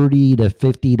make 30 to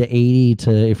 50 to 80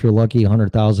 to, if you're lucky,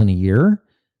 100,000 a year,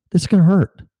 that's going to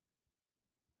hurt.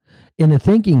 And the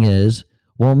thinking is,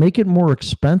 well, make it more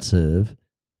expensive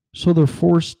so they're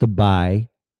forced to buy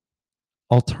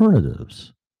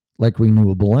alternatives like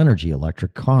renewable energy,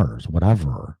 electric cars,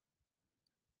 whatever.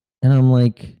 And I'm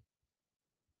like,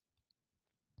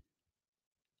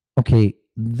 okay,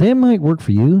 that might work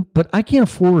for you, but I can't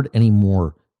afford any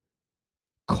more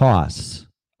costs,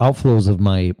 outflows of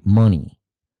my money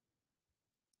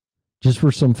just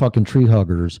for some fucking tree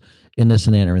huggers and this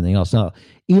and that and everything else. Now,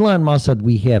 Elon Musk said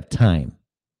we have time.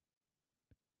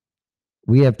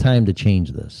 We have time to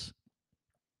change this.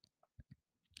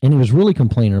 And he was really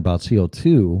complaining about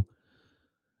CO2.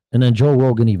 And then Joe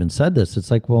Rogan even said this.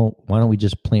 It's like, well, why don't we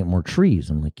just plant more trees?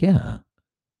 I'm like, yeah,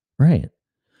 right.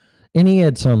 And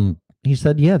he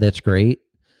said, yeah, that's great.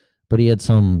 But he had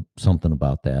something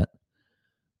about that.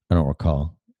 I don't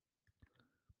recall.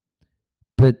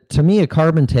 But to me, a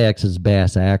carbon tax is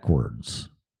bass-ackwards.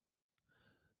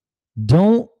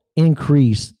 Don't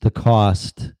increase the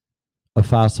cost of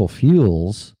fossil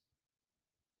fuels.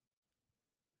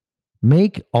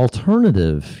 Make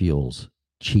alternative fuels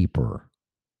cheaper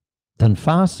than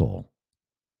fossil.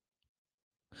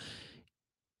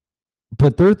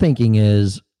 But their thinking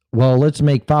is, well, let's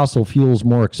make fossil fuels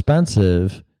more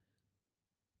expensive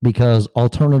because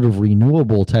alternative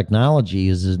renewable technology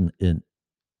is in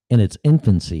its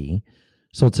infancy,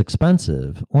 so it's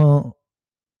expensive. Well,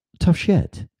 tough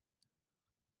shit.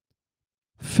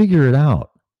 Figure it out.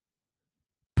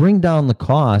 Bring down the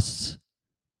costs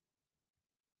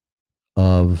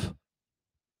of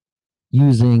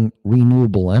using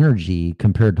renewable energy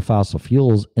compared to fossil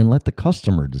fuels and let the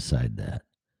customer decide that.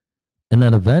 And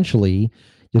then eventually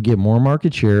you'll get more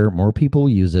market share, more people will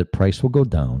use it, price will go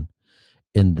down,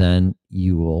 and then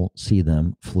you will see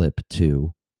them flip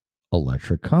to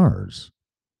electric cars.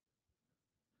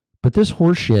 But this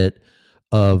horseshit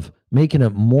of making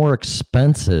it more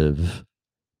expensive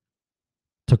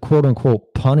to quote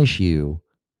unquote punish you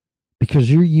because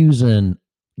you're using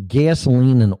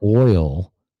gasoline and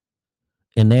oil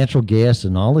and natural gas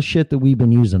and all the shit that we've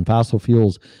been using, fossil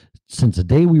fuels, since the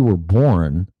day we were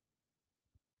born,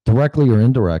 directly or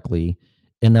indirectly,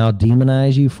 and now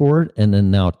demonize you for it and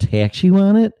then now tax you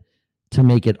on it to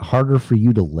make it harder for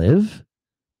you to live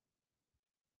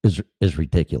is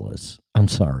ridiculous. I'm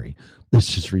sorry.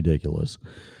 It's just ridiculous.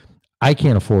 I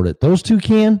can't afford it. Those two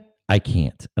can. I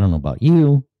can't. I don't know about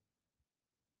you.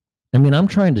 I mean, I'm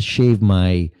trying to shave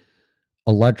my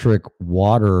electric,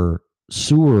 water,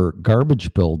 sewer,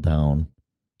 garbage bill down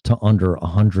to under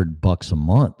 $100 a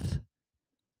month.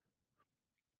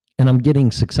 And I'm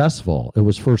getting successful. It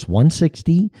was first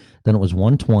 160, then it was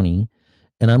 120,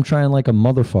 and I'm trying like a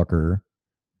motherfucker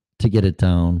to get it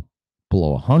down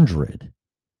below 100.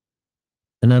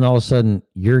 And then all of a sudden,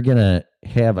 you're going to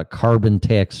have a carbon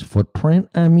tax footprint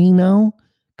on me now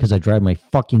because I drive my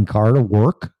fucking car to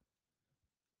work?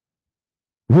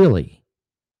 Really?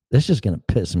 That's just going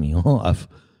to piss me off.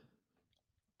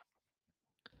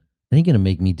 It ain't going to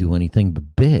make me do anything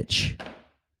but bitch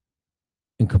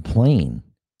and complain.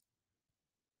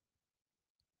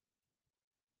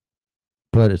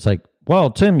 But it's like,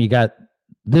 well, Tim, you got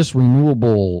this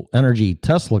renewable energy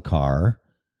Tesla car.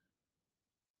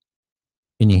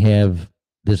 and you have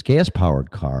this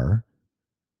gas-powered car,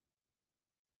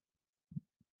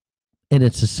 and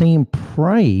it's the same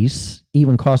price,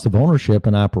 even cost of ownership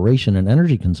and operation and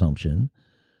energy consumption.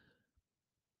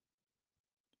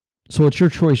 So it's your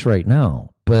choice right now.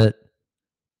 But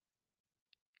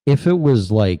if it was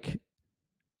like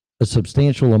a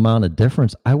substantial amount of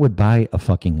difference, I would buy a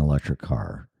fucking electric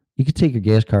car. You could take your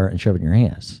gas car and shove it in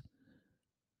your ass.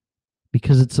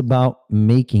 Because it's about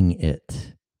making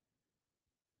it.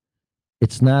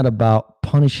 It's not about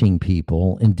punishing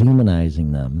people and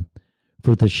demonizing them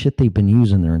for the shit they've been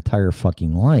using their entire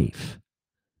fucking life.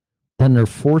 Then they're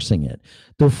forcing it.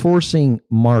 They're forcing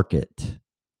market,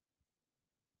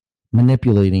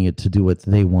 manipulating it to do what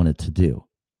they want it to do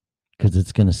because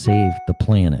it's going to save the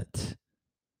planet.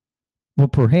 Well,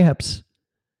 perhaps,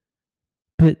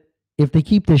 but if they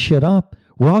keep this shit up,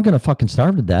 we're all going to fucking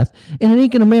starve to death, and it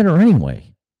ain't going to matter anyway.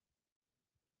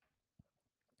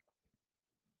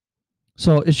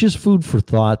 So it's just food for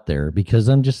thought there, because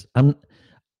I'm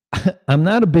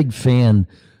not a big fan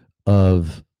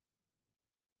of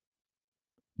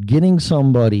getting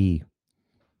somebody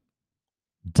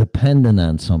dependent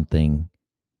on something,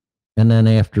 and then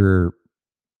after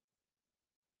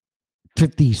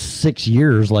 56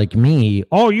 years, like me,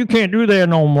 oh, you can't do that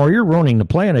no more. You're ruining the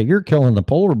planet. You're killing the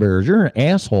polar bears. You're an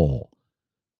asshole.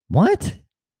 What? What are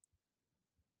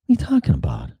you talking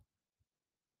about?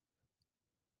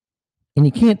 And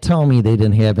you can't tell me they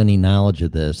didn't have any knowledge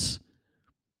of this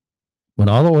when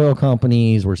all the oil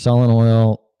companies were selling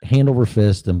oil hand over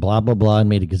fist and blah, blah, blah, and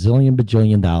made a gazillion,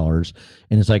 bajillion dollars.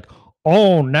 And it's like,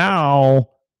 oh, now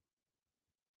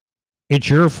it's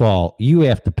your fault. You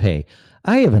have to pay.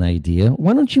 I have an idea.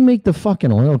 Why don't you make the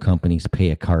fucking oil companies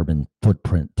pay a carbon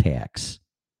footprint tax?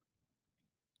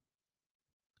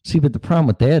 See, but the problem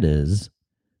with that is,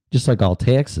 just like all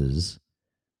taxes,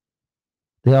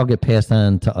 they all get passed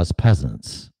on to us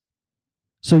peasants.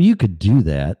 So you could do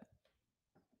that,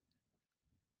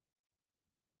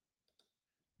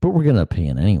 but we're going to pay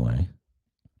it anyway.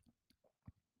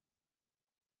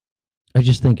 I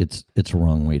just think it's a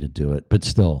wrong way to do it, but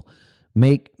still,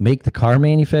 make the car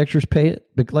manufacturers pay it.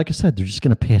 But like I said, they're just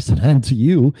going to pass it on to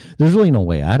you. There's really no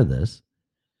way out of this.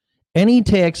 Any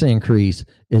tax increase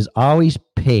is always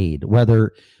paid,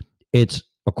 whether it's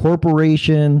a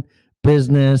corporation,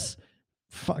 business,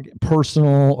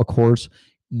 personal, of course,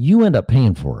 you end up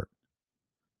paying for it.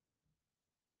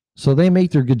 So they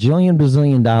make their gajillion,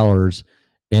 bazillion dollars,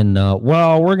 and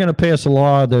well, we're going to pass a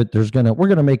law that we're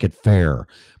going to make it fair.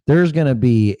 There's going to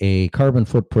be a carbon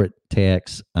footprint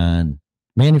tax on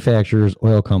manufacturers,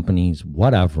 oil companies,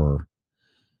 whatever,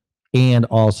 and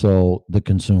also the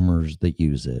consumers that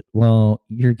use it. Well,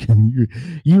 you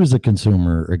as a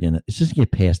consumer, again, it's just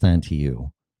get passed on to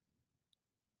you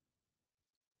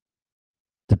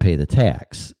to pay the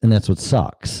tax, and that's what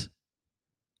sucks.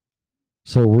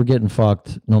 So we're getting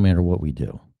fucked no matter what we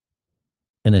do,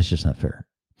 and it's just not fair.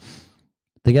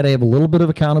 They got to have a little bit of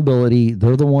accountability.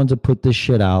 They're the ones that put this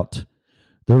shit out.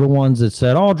 They're the ones that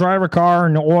said, "Oh, drive a car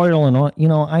and oil and all." You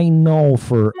know, I don't know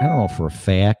for a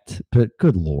fact, but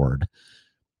good Lord,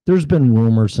 there's been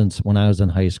rumors since when I was in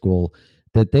high school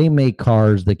that they make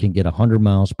cars that can get 100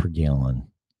 miles per gallon.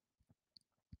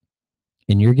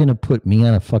 And you're going to put me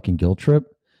on a fucking guilt trip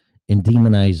and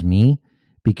demonize me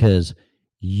because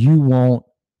you won't,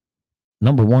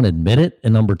 number one, admit it,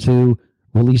 and number two,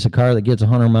 release a car that gets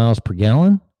 100 miles per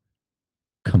gallon?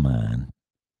 Come on.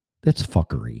 That's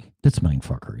fuckery. That's mind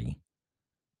fuckery.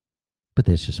 But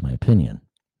that's just my opinion.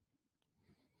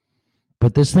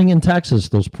 But this thing in Texas,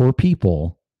 those poor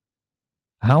people,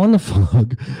 how in the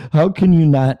fuck, how can you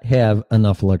not have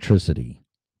enough electricity?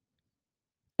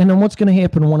 And then what's going to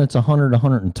happen when it's 100,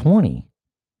 120?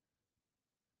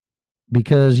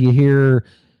 Because you hear,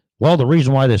 well, the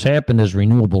reason why this happened is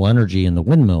renewable energy in the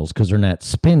windmills because they're not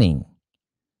spinning.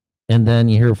 And then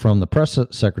you hear from the press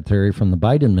secretary from the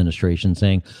Biden administration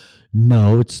saying,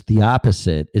 no, it's the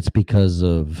opposite. It's because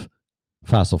of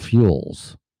fossil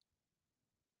fuels.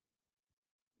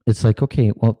 It's like,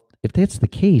 okay, well, if that's the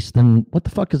case, then what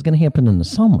the fuck is going to happen in the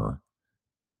summer?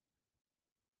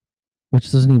 Which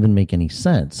doesn't even make any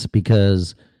sense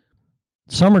because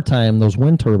summertime, those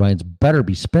wind turbines better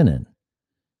be spinning.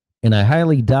 And I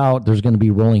highly doubt there's going to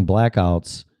be rolling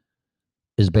blackouts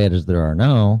as bad as there are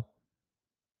now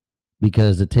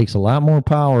because it takes a lot more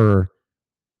power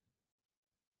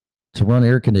to run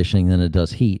air conditioning than it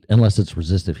does heat, unless it's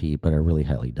resistive heat, but I really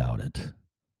highly doubt it.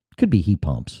 Could be heat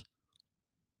pumps.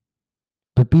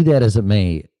 But be that as it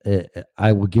may,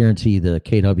 I will guarantee the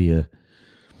KW,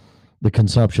 the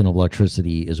consumption of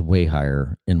electricity is way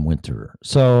higher in winter.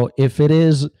 So if it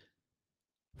is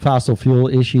fossil fuel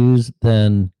issues,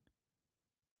 then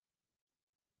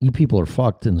you people are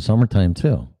fucked in the summertime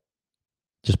too,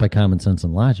 just by common sense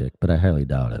and logic, but I highly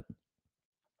doubt it.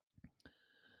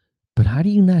 But how do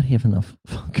you not have enough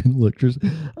fucking electricity?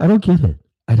 I don't get it.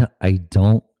 I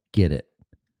don't get it.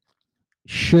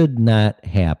 Should not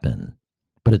happen,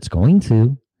 but it's going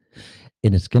to,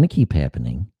 and it's going to keep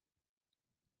happening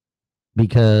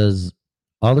because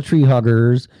all the tree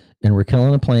huggers and we're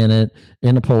killing the planet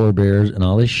and the polar bears and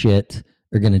all this shit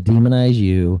are going to demonize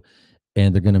you,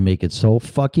 and they're going to make it so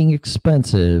fucking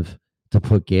expensive to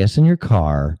put gas in your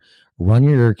car, run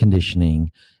your air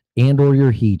conditioning, and or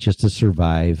your heat just to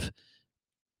survive,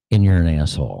 and you're an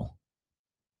asshole.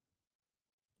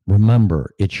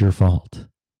 Remember, it's your fault.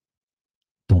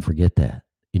 Don't forget that.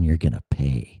 And you're going to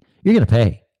pay. You're going to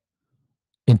pay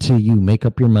until you make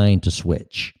up your mind to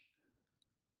switch.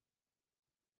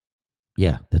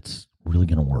 Yeah, that's really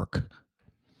going to work.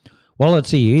 Well, let's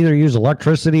see. You either use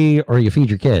electricity or you feed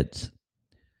your kids.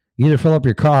 You either fill up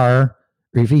your car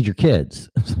or you feed your kids.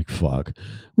 It's like, fuck.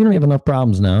 We don't have enough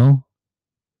problems now.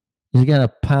 You got to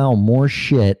pile more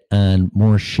shit on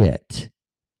more shit.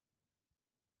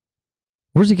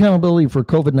 Where's the accountability for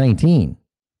COVID-19?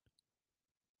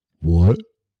 What?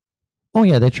 Oh,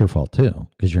 yeah, that's your fault too,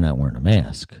 because you're not wearing a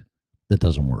mask. That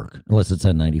doesn't work unless it's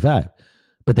N95.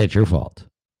 But that's your fault.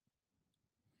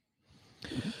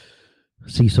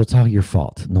 See, so it's all your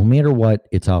fault. No matter what,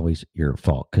 it's always your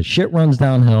fault because shit runs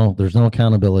downhill. There's no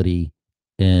accountability,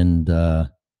 and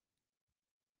that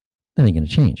ain't going to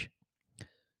change.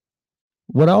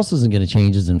 What else isn't going to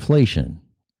change is inflation.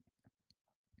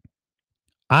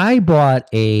 I bought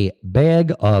a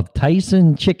bag of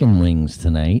Tyson chicken wings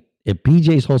tonight at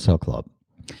BJ's Wholesale Club.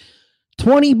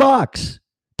 $20.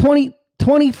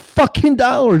 20 fucking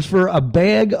dollars for a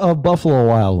bag of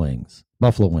Buffalo wings,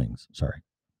 sorry.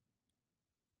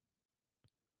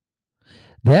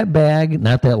 That bag,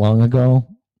 not that long ago,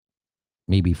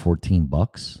 maybe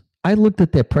 $14. I looked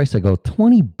at that price, I go,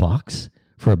 $20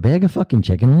 for a bag of fucking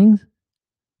chicken wings?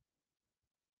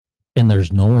 And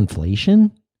there's no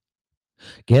inflation?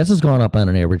 Gas has gone up on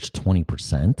an average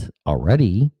 20%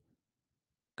 already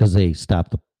because they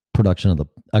stopped the production of the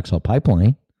XL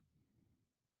pipeline.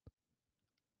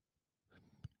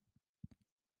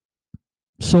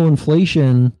 So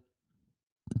inflation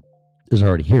is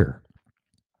already here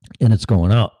and it's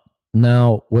going up.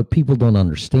 Now, what people don't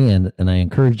understand, and I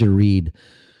encourage you to read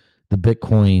the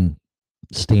Bitcoin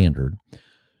Standard.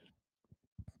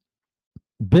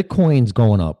 Bitcoin's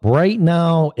going up right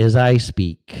now as I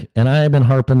speak, and I've been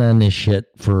harping on this shit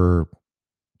for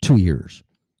 2 years.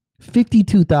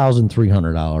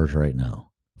 $52,300 right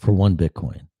now for one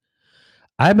Bitcoin.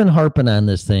 I've been harping on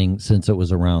this thing since it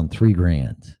was around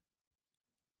 $3,000.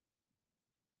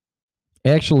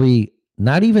 Actually,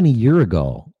 not even a year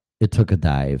ago, it took a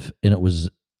dive, and it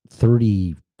was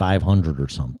 3,500 or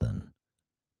something.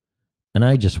 And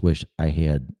I just wish I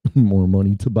had more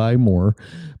money to buy more,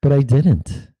 but I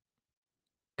didn't.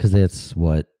 Because that's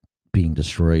what being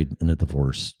destroyed in a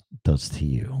divorce does to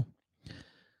you.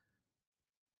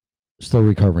 Still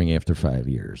recovering after 5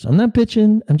 years. I'm not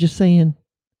bitching. I'm just saying.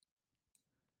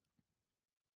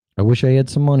 I wish I had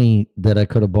some money that I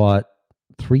could have bought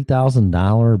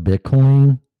 $3,000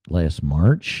 Bitcoin last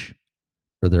March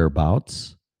or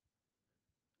thereabouts.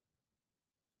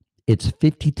 It's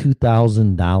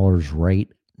 $52,000 right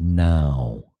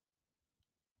now.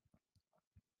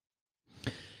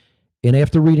 And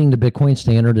after reading the Bitcoin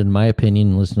Standard, in my opinion,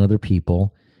 and listening to other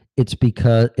people, it's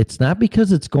not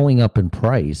because it's going up in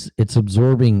price, it's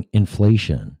absorbing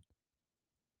inflation.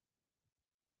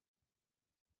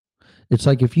 It's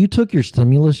like if you took your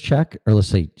stimulus check, or let's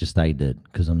say just I did,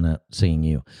 because I'm not saying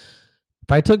you.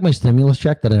 If I took my stimulus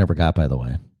check that I never got, by the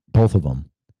way, both of them.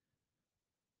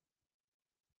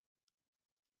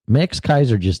 Max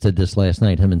Kaiser just did this last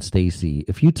night, him and Stacy.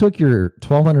 If you took your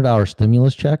 $1,200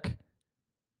 stimulus check,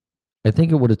 I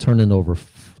think it would have turned into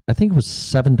I think it was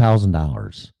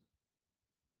 $7,000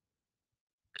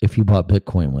 if you bought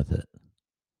Bitcoin with it.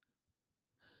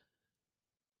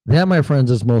 That, my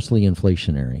friends, is mostly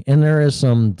inflationary. And there is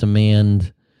some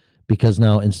demand because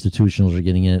now institutionals are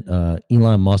getting it.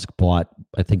 Elon Musk bought,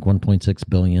 I think, $1.6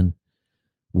 billion,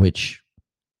 which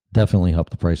definitely helped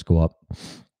the price go up.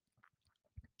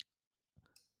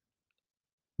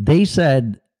 They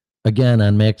said, again,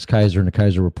 on Max Kaiser and the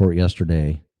Kaiser Report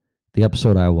yesterday, the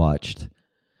episode I watched,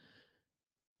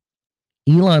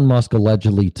 Elon Musk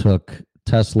allegedly took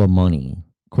Tesla money,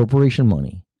 corporation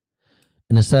money,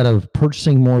 and instead of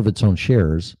purchasing more of its own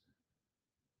shares,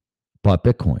 bought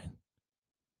Bitcoin.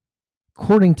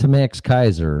 According to Max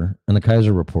Kaiser and the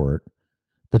Kaiser Report,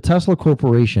 the Tesla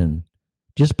Corporation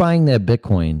just buying that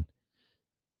Bitcoin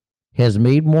has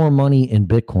made more money in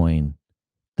Bitcoin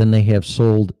than they have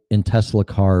sold in Tesla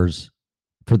cars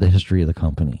for the history of the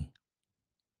company.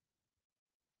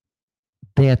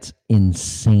 That's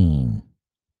insane.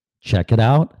 Check it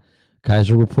out.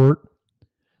 Kaiser Report,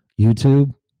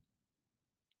 YouTube.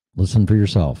 Listen for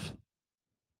yourself.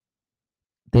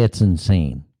 That's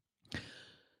insane.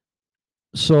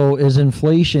 So as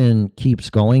inflation keeps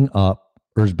going up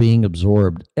or is being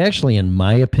absorbed, actually, in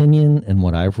my opinion and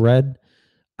what I've read,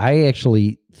 I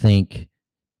actually think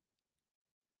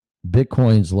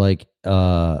Bitcoin's like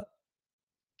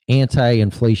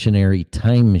anti-inflationary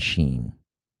time machine,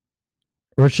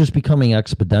 or it's just becoming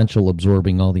exponential,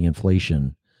 absorbing all the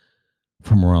inflation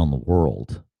from around the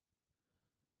world.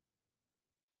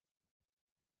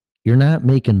 You're not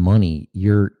making money.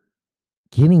 You're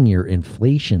getting your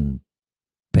inflation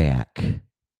back,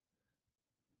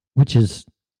 which is,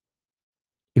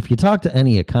 if you talk to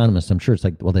any economist, I'm sure it's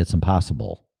like, well, that's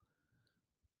impossible.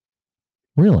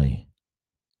 Really?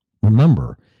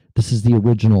 Remember, this is the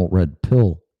original Red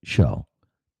Pill show.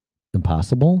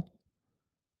 Impossible?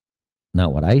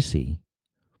 Not what I see.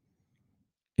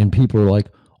 And people are like,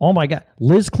 oh my God,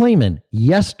 Liz Klayman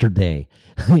yesterday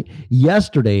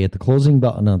at the closing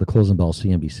bell,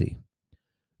 CNBC,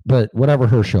 but whatever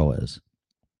her show is.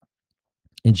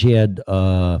 And she had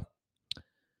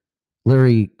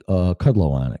Larry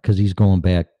Kudlow on it because he's going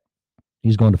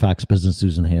to Fox Business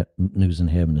News and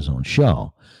having his own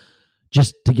show.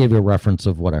 Just to give you a reference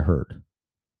of what I heard.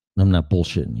 I'm not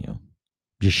bullshitting you.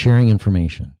 Just sharing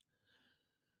information.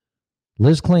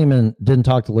 Liz Klayman didn't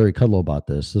talk to Larry Kudlow about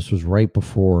this. This was right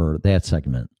before that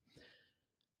segment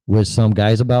with some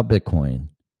guys about Bitcoin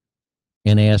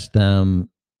and asked them,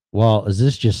 well, is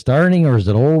this just starting or is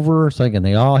it over? So again,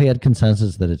 they all had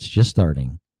consensus that it's just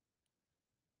starting.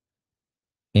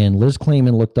 And Liz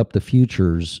Klayman looked up the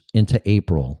futures into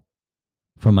April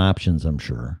from options, I'm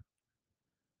sure,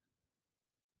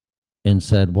 and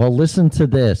said, well, listen to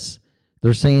this.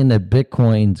 They're saying that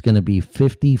Bitcoin's going to be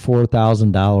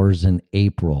 $54,000 in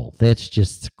April. That's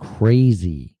just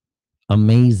crazy.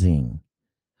 Amazing.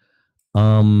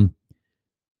 Not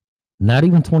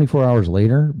even 24 hours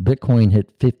later, Bitcoin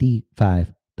hit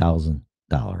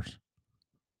 $55,000.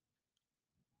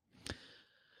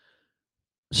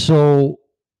 So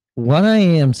what I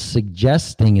am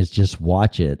suggesting is just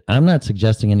watch it. I'm not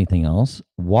suggesting anything else.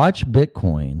 Watch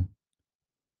Bitcoin.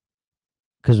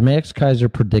 Because Max Kaiser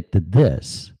predicted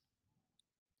this.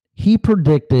 He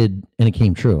predicted, and it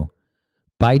came true,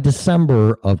 by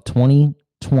December of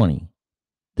 2020,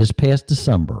 this past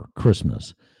December,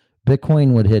 Christmas,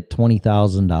 Bitcoin would hit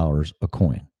 $20,000 a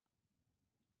coin.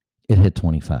 It hit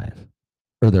 25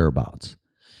 or thereabouts.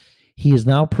 He is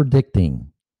now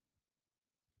predicting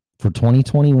for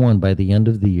 2021, by the end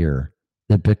of the year,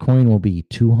 that Bitcoin will be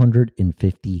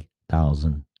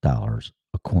 $250,000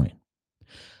 a coin.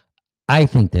 I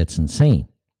think that's insane.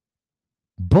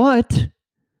 But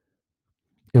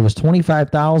it was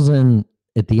 25,000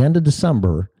 at the end of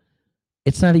December.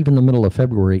 It's not even the middle of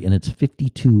February, and it's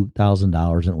 $52,000,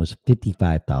 and it was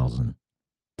 $55,000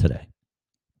 today.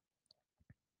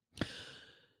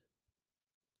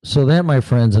 So that, my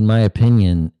friends, in my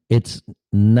opinion, it's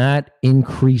not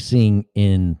increasing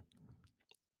in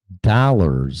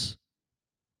dollars.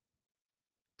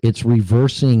 It's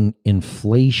reversing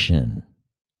inflation.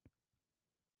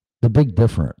 The big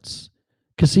difference.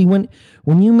 Because see, when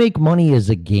you make money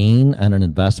as a gain on an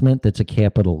investment, that's a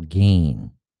capital gain.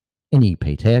 And you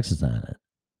pay taxes on it.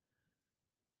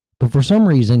 But for some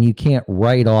reason, you can't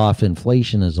write off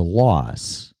inflation as a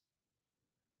loss.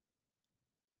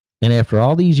 And after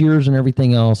all these years and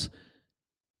everything else,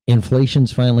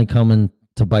 inflation's finally coming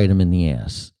to bite them in the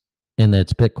ass. And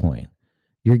that's Bitcoin.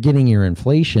 You're getting your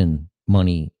inflation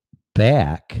money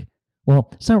back. Well,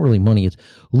 it's not really money. It's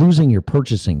losing your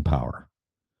purchasing power.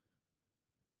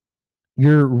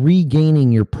 You're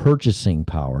regaining your purchasing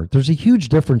power. There's a huge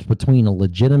difference between a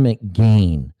legitimate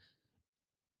gain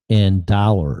in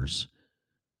dollars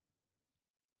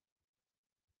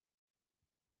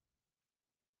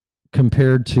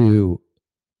compared to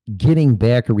getting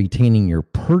back or retaining your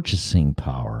purchasing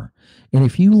power. And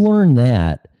if you learn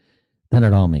that, then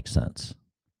it all makes sense.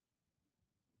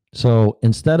 So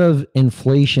instead of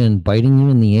inflation biting you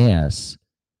in the ass,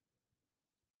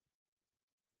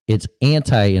 it's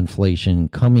anti-inflation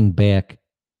coming back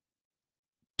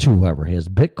to whoever has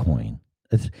Bitcoin.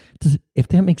 If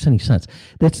that makes any sense,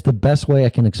 that's the best way I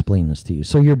can explain this to you.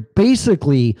 So you're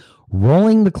basically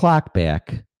rolling the clock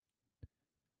back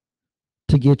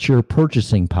to get your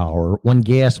purchasing power. When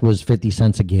gas was 50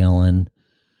 cents a gallon,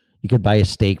 you could buy a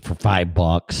steak for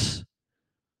 $5.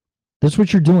 That's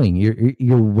what you're doing.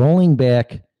 You're rolling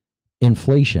back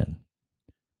inflation,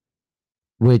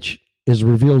 which is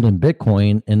revealed in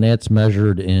Bitcoin, and that's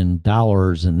measured in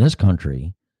dollars in this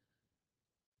country.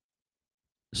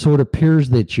 So it appears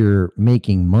that you're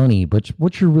making money, but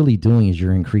what you're really doing is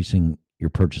you're increasing your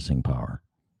purchasing power,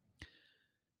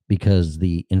 because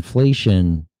the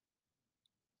inflation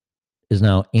is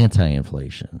now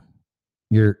anti-inflation.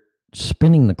 You're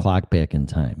spinning the clock back in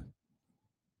time.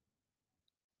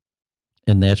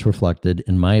 And that's reflected,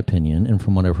 in my opinion, and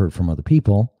from what I've heard from other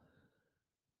people,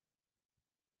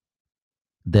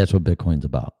 that's what Bitcoin's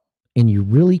about. And you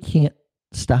really can't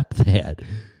stop that.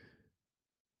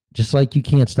 Just like you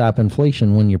can't stop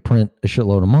inflation when you print a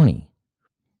shitload of money.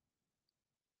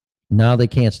 Now they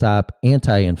can't stop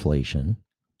anti-inflation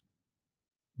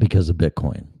because of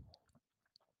Bitcoin.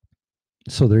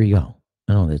 So there you go.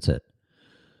 I know that's it.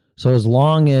 So as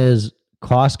long as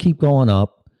costs keep going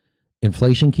up,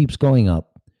 inflation keeps going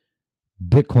up,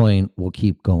 Bitcoin will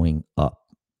keep going up.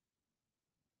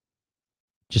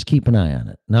 Just keep an eye on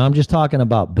it. Now, I'm just talking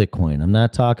about Bitcoin. I'm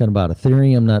not talking about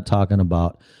Ethereum. I'm not talking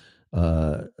about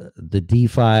the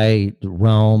DeFi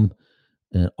realm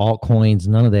and altcoins,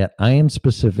 none of that. I am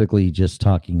specifically just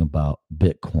talking about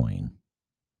Bitcoin.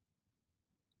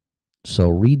 So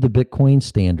read the Bitcoin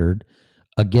Standard.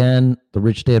 Again, the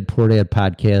Rich Dad Poor Dad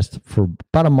podcast for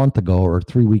about a month ago or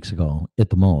 3 weeks ago at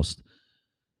the most.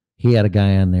 He had a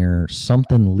guy on there,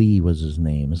 something Lee was his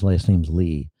name. His last name's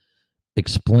Lee,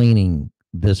 explaining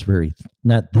this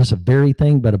not this very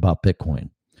thing, but about Bitcoin.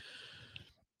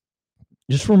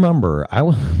 Just remember,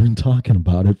 I've been talking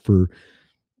about it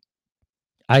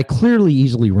I clearly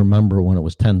easily remember when it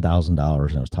was $10,000 and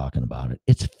I was talking about it.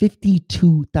 It's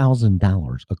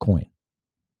 $52,000 a coin.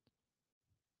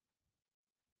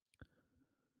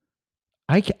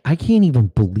 I can't even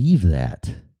believe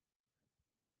that.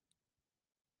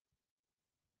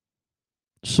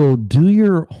 So do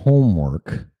your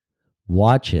homework,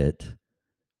 watch it.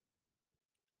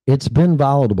 It's been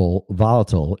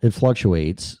volatile. It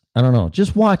fluctuates. I don't know.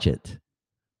 Just watch it.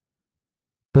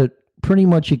 But pretty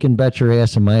much you can bet your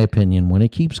ass, in my opinion, when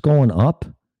it keeps going up,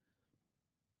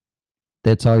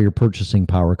 that's all your purchasing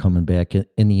power coming back.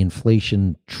 And the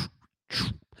inflation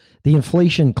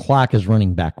clock is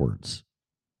running backwards,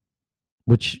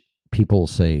 which people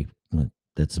say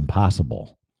that's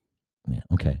impossible. Yeah,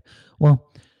 okay. Well,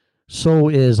 so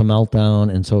is a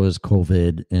meltdown, and so is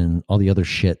COVID, and all the other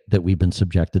shit that we've been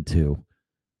subjected to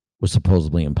was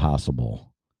supposedly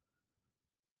impossible.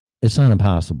 It's not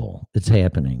impossible. It's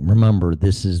happening. Remember,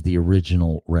 this is the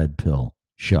original Red Pill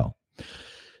Show.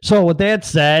 So with that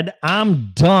said,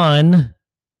 I'm done.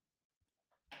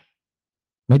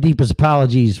 My deepest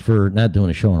apologies for not doing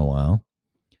a show in a while.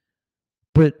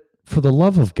 But for the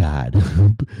love of God,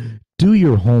 do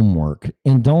your homework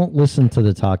and don't listen to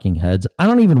the talking heads. I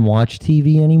don't even watch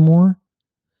TV anymore.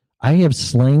 I have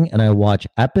Sling and I watch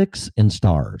Epics and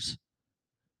Stars.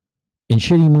 And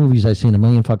shitty movies I've seen a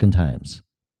million fucking times.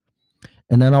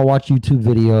 And then I'll watch YouTube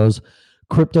videos.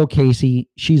 Crypto Casey,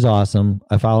 she's awesome.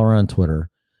 I follow her on Twitter.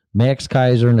 Max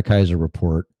Kaiser and the Kaiser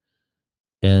Report.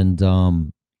 And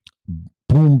Boom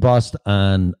Bust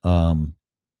on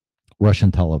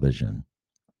Russian television.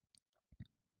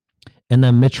 And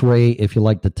then Mitch Ray, if you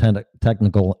like the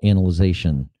technical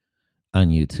analyzation on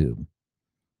YouTube.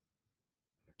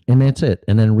 And that's it.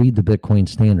 And then read the Bitcoin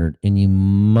Standard, and you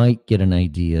might get an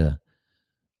idea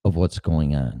of what's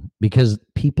going on. Because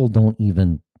people don't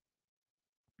even...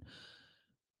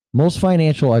 Most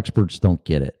financial experts don't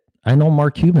get it. I know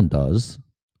Mark Cuban does.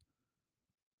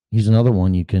 He's another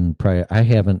one you can probably... I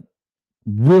haven't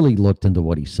really looked into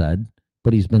what he said,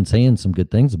 but he's been saying some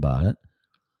good things about it.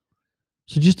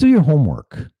 So just do your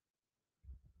homework.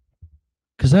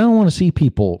 Because I don't want to see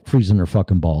people freezing their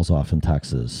fucking balls off in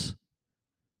Texas.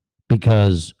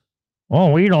 Because,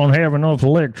 we don't have enough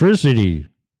electricity.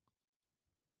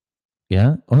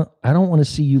 Yeah, well, I don't want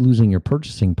to see you losing your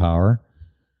purchasing power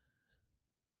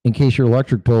in case your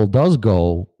electric bill does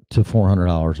go to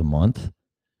 $400 a month.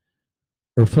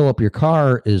 Or fill up your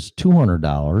car is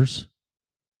 $200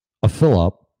 a fill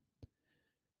up.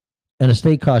 And a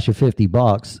steak costs you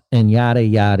 $50 and yada,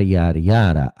 yada, yada,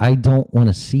 yada. I don't want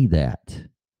to see that.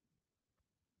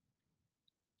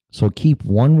 So keep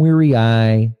one weary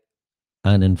eye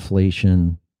on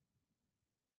inflation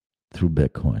through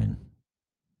Bitcoin.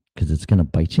 Because it's going to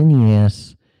bite you in the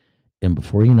ass. And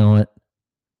before you know it,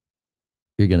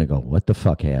 you're going to go, what the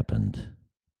fuck happened?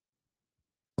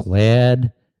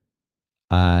 Glad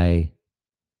I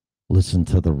listened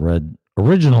to the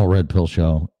original Red Pill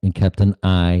Show and kept an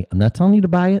eye. I'm not telling you to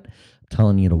buy it. I'm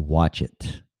telling you to watch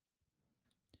it.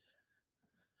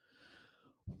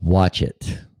 watch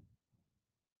it.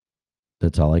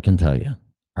 That's all I can tell you.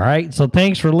 All right. So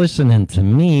thanks for listening to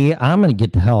me. I'm going to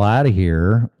get the hell out of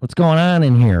here. What's going on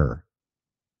in here?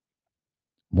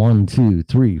 1, 2,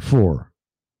 3, 4,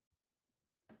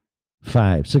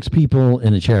 5, 6 people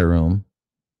in the chat room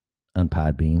on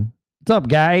Podbean. What's up,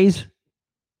 guys?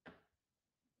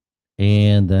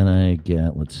 And then I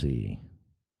get, let's see.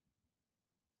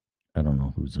 I don't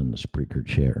know who's in the Spreaker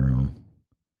chat room.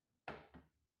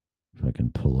 If I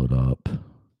can pull it up.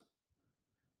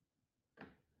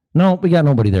 No, we got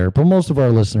nobody there. But most of our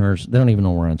listeners, they don't even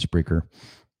know we're on Spreaker.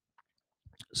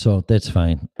 So that's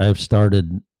fine. I've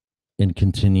started and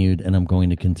continued, and I'm going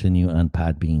to continue on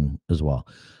Podbean as well.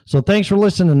 So thanks for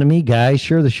listening to me, guys.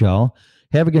 Share the show.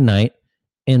 Have a good night.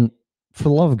 And for the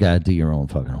love of God, do your own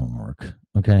fucking homework.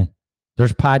 Okay?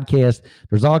 There's podcasts.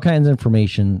 There's all kinds of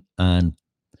information on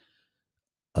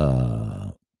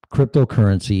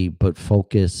cryptocurrency, but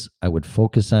I would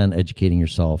focus on educating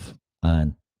yourself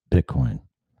on Bitcoin.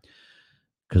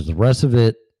 Because the rest of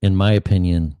it, in my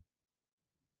opinion,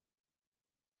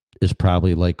 is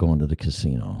probably like going to the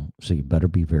casino. So you better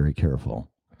be very careful.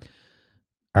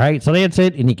 All right, so that's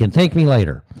it. And you can thank me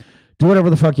later. Do whatever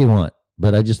the fuck you want.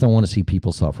 But I just don't want to see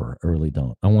people suffer. I really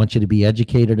don't. I want you to be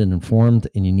educated and informed,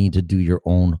 and you need to do your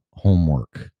own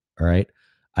homework. All right?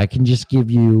 I can just give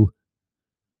you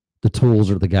the tools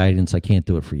or the guidance. I can't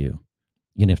do it for you.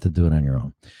 You're going to have to do it on your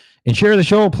own. And share the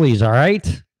show, please. All right?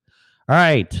 All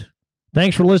right.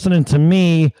 Thanks for listening to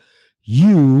me.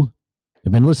 You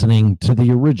have been listening to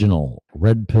the original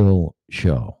Red Pill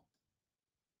Show.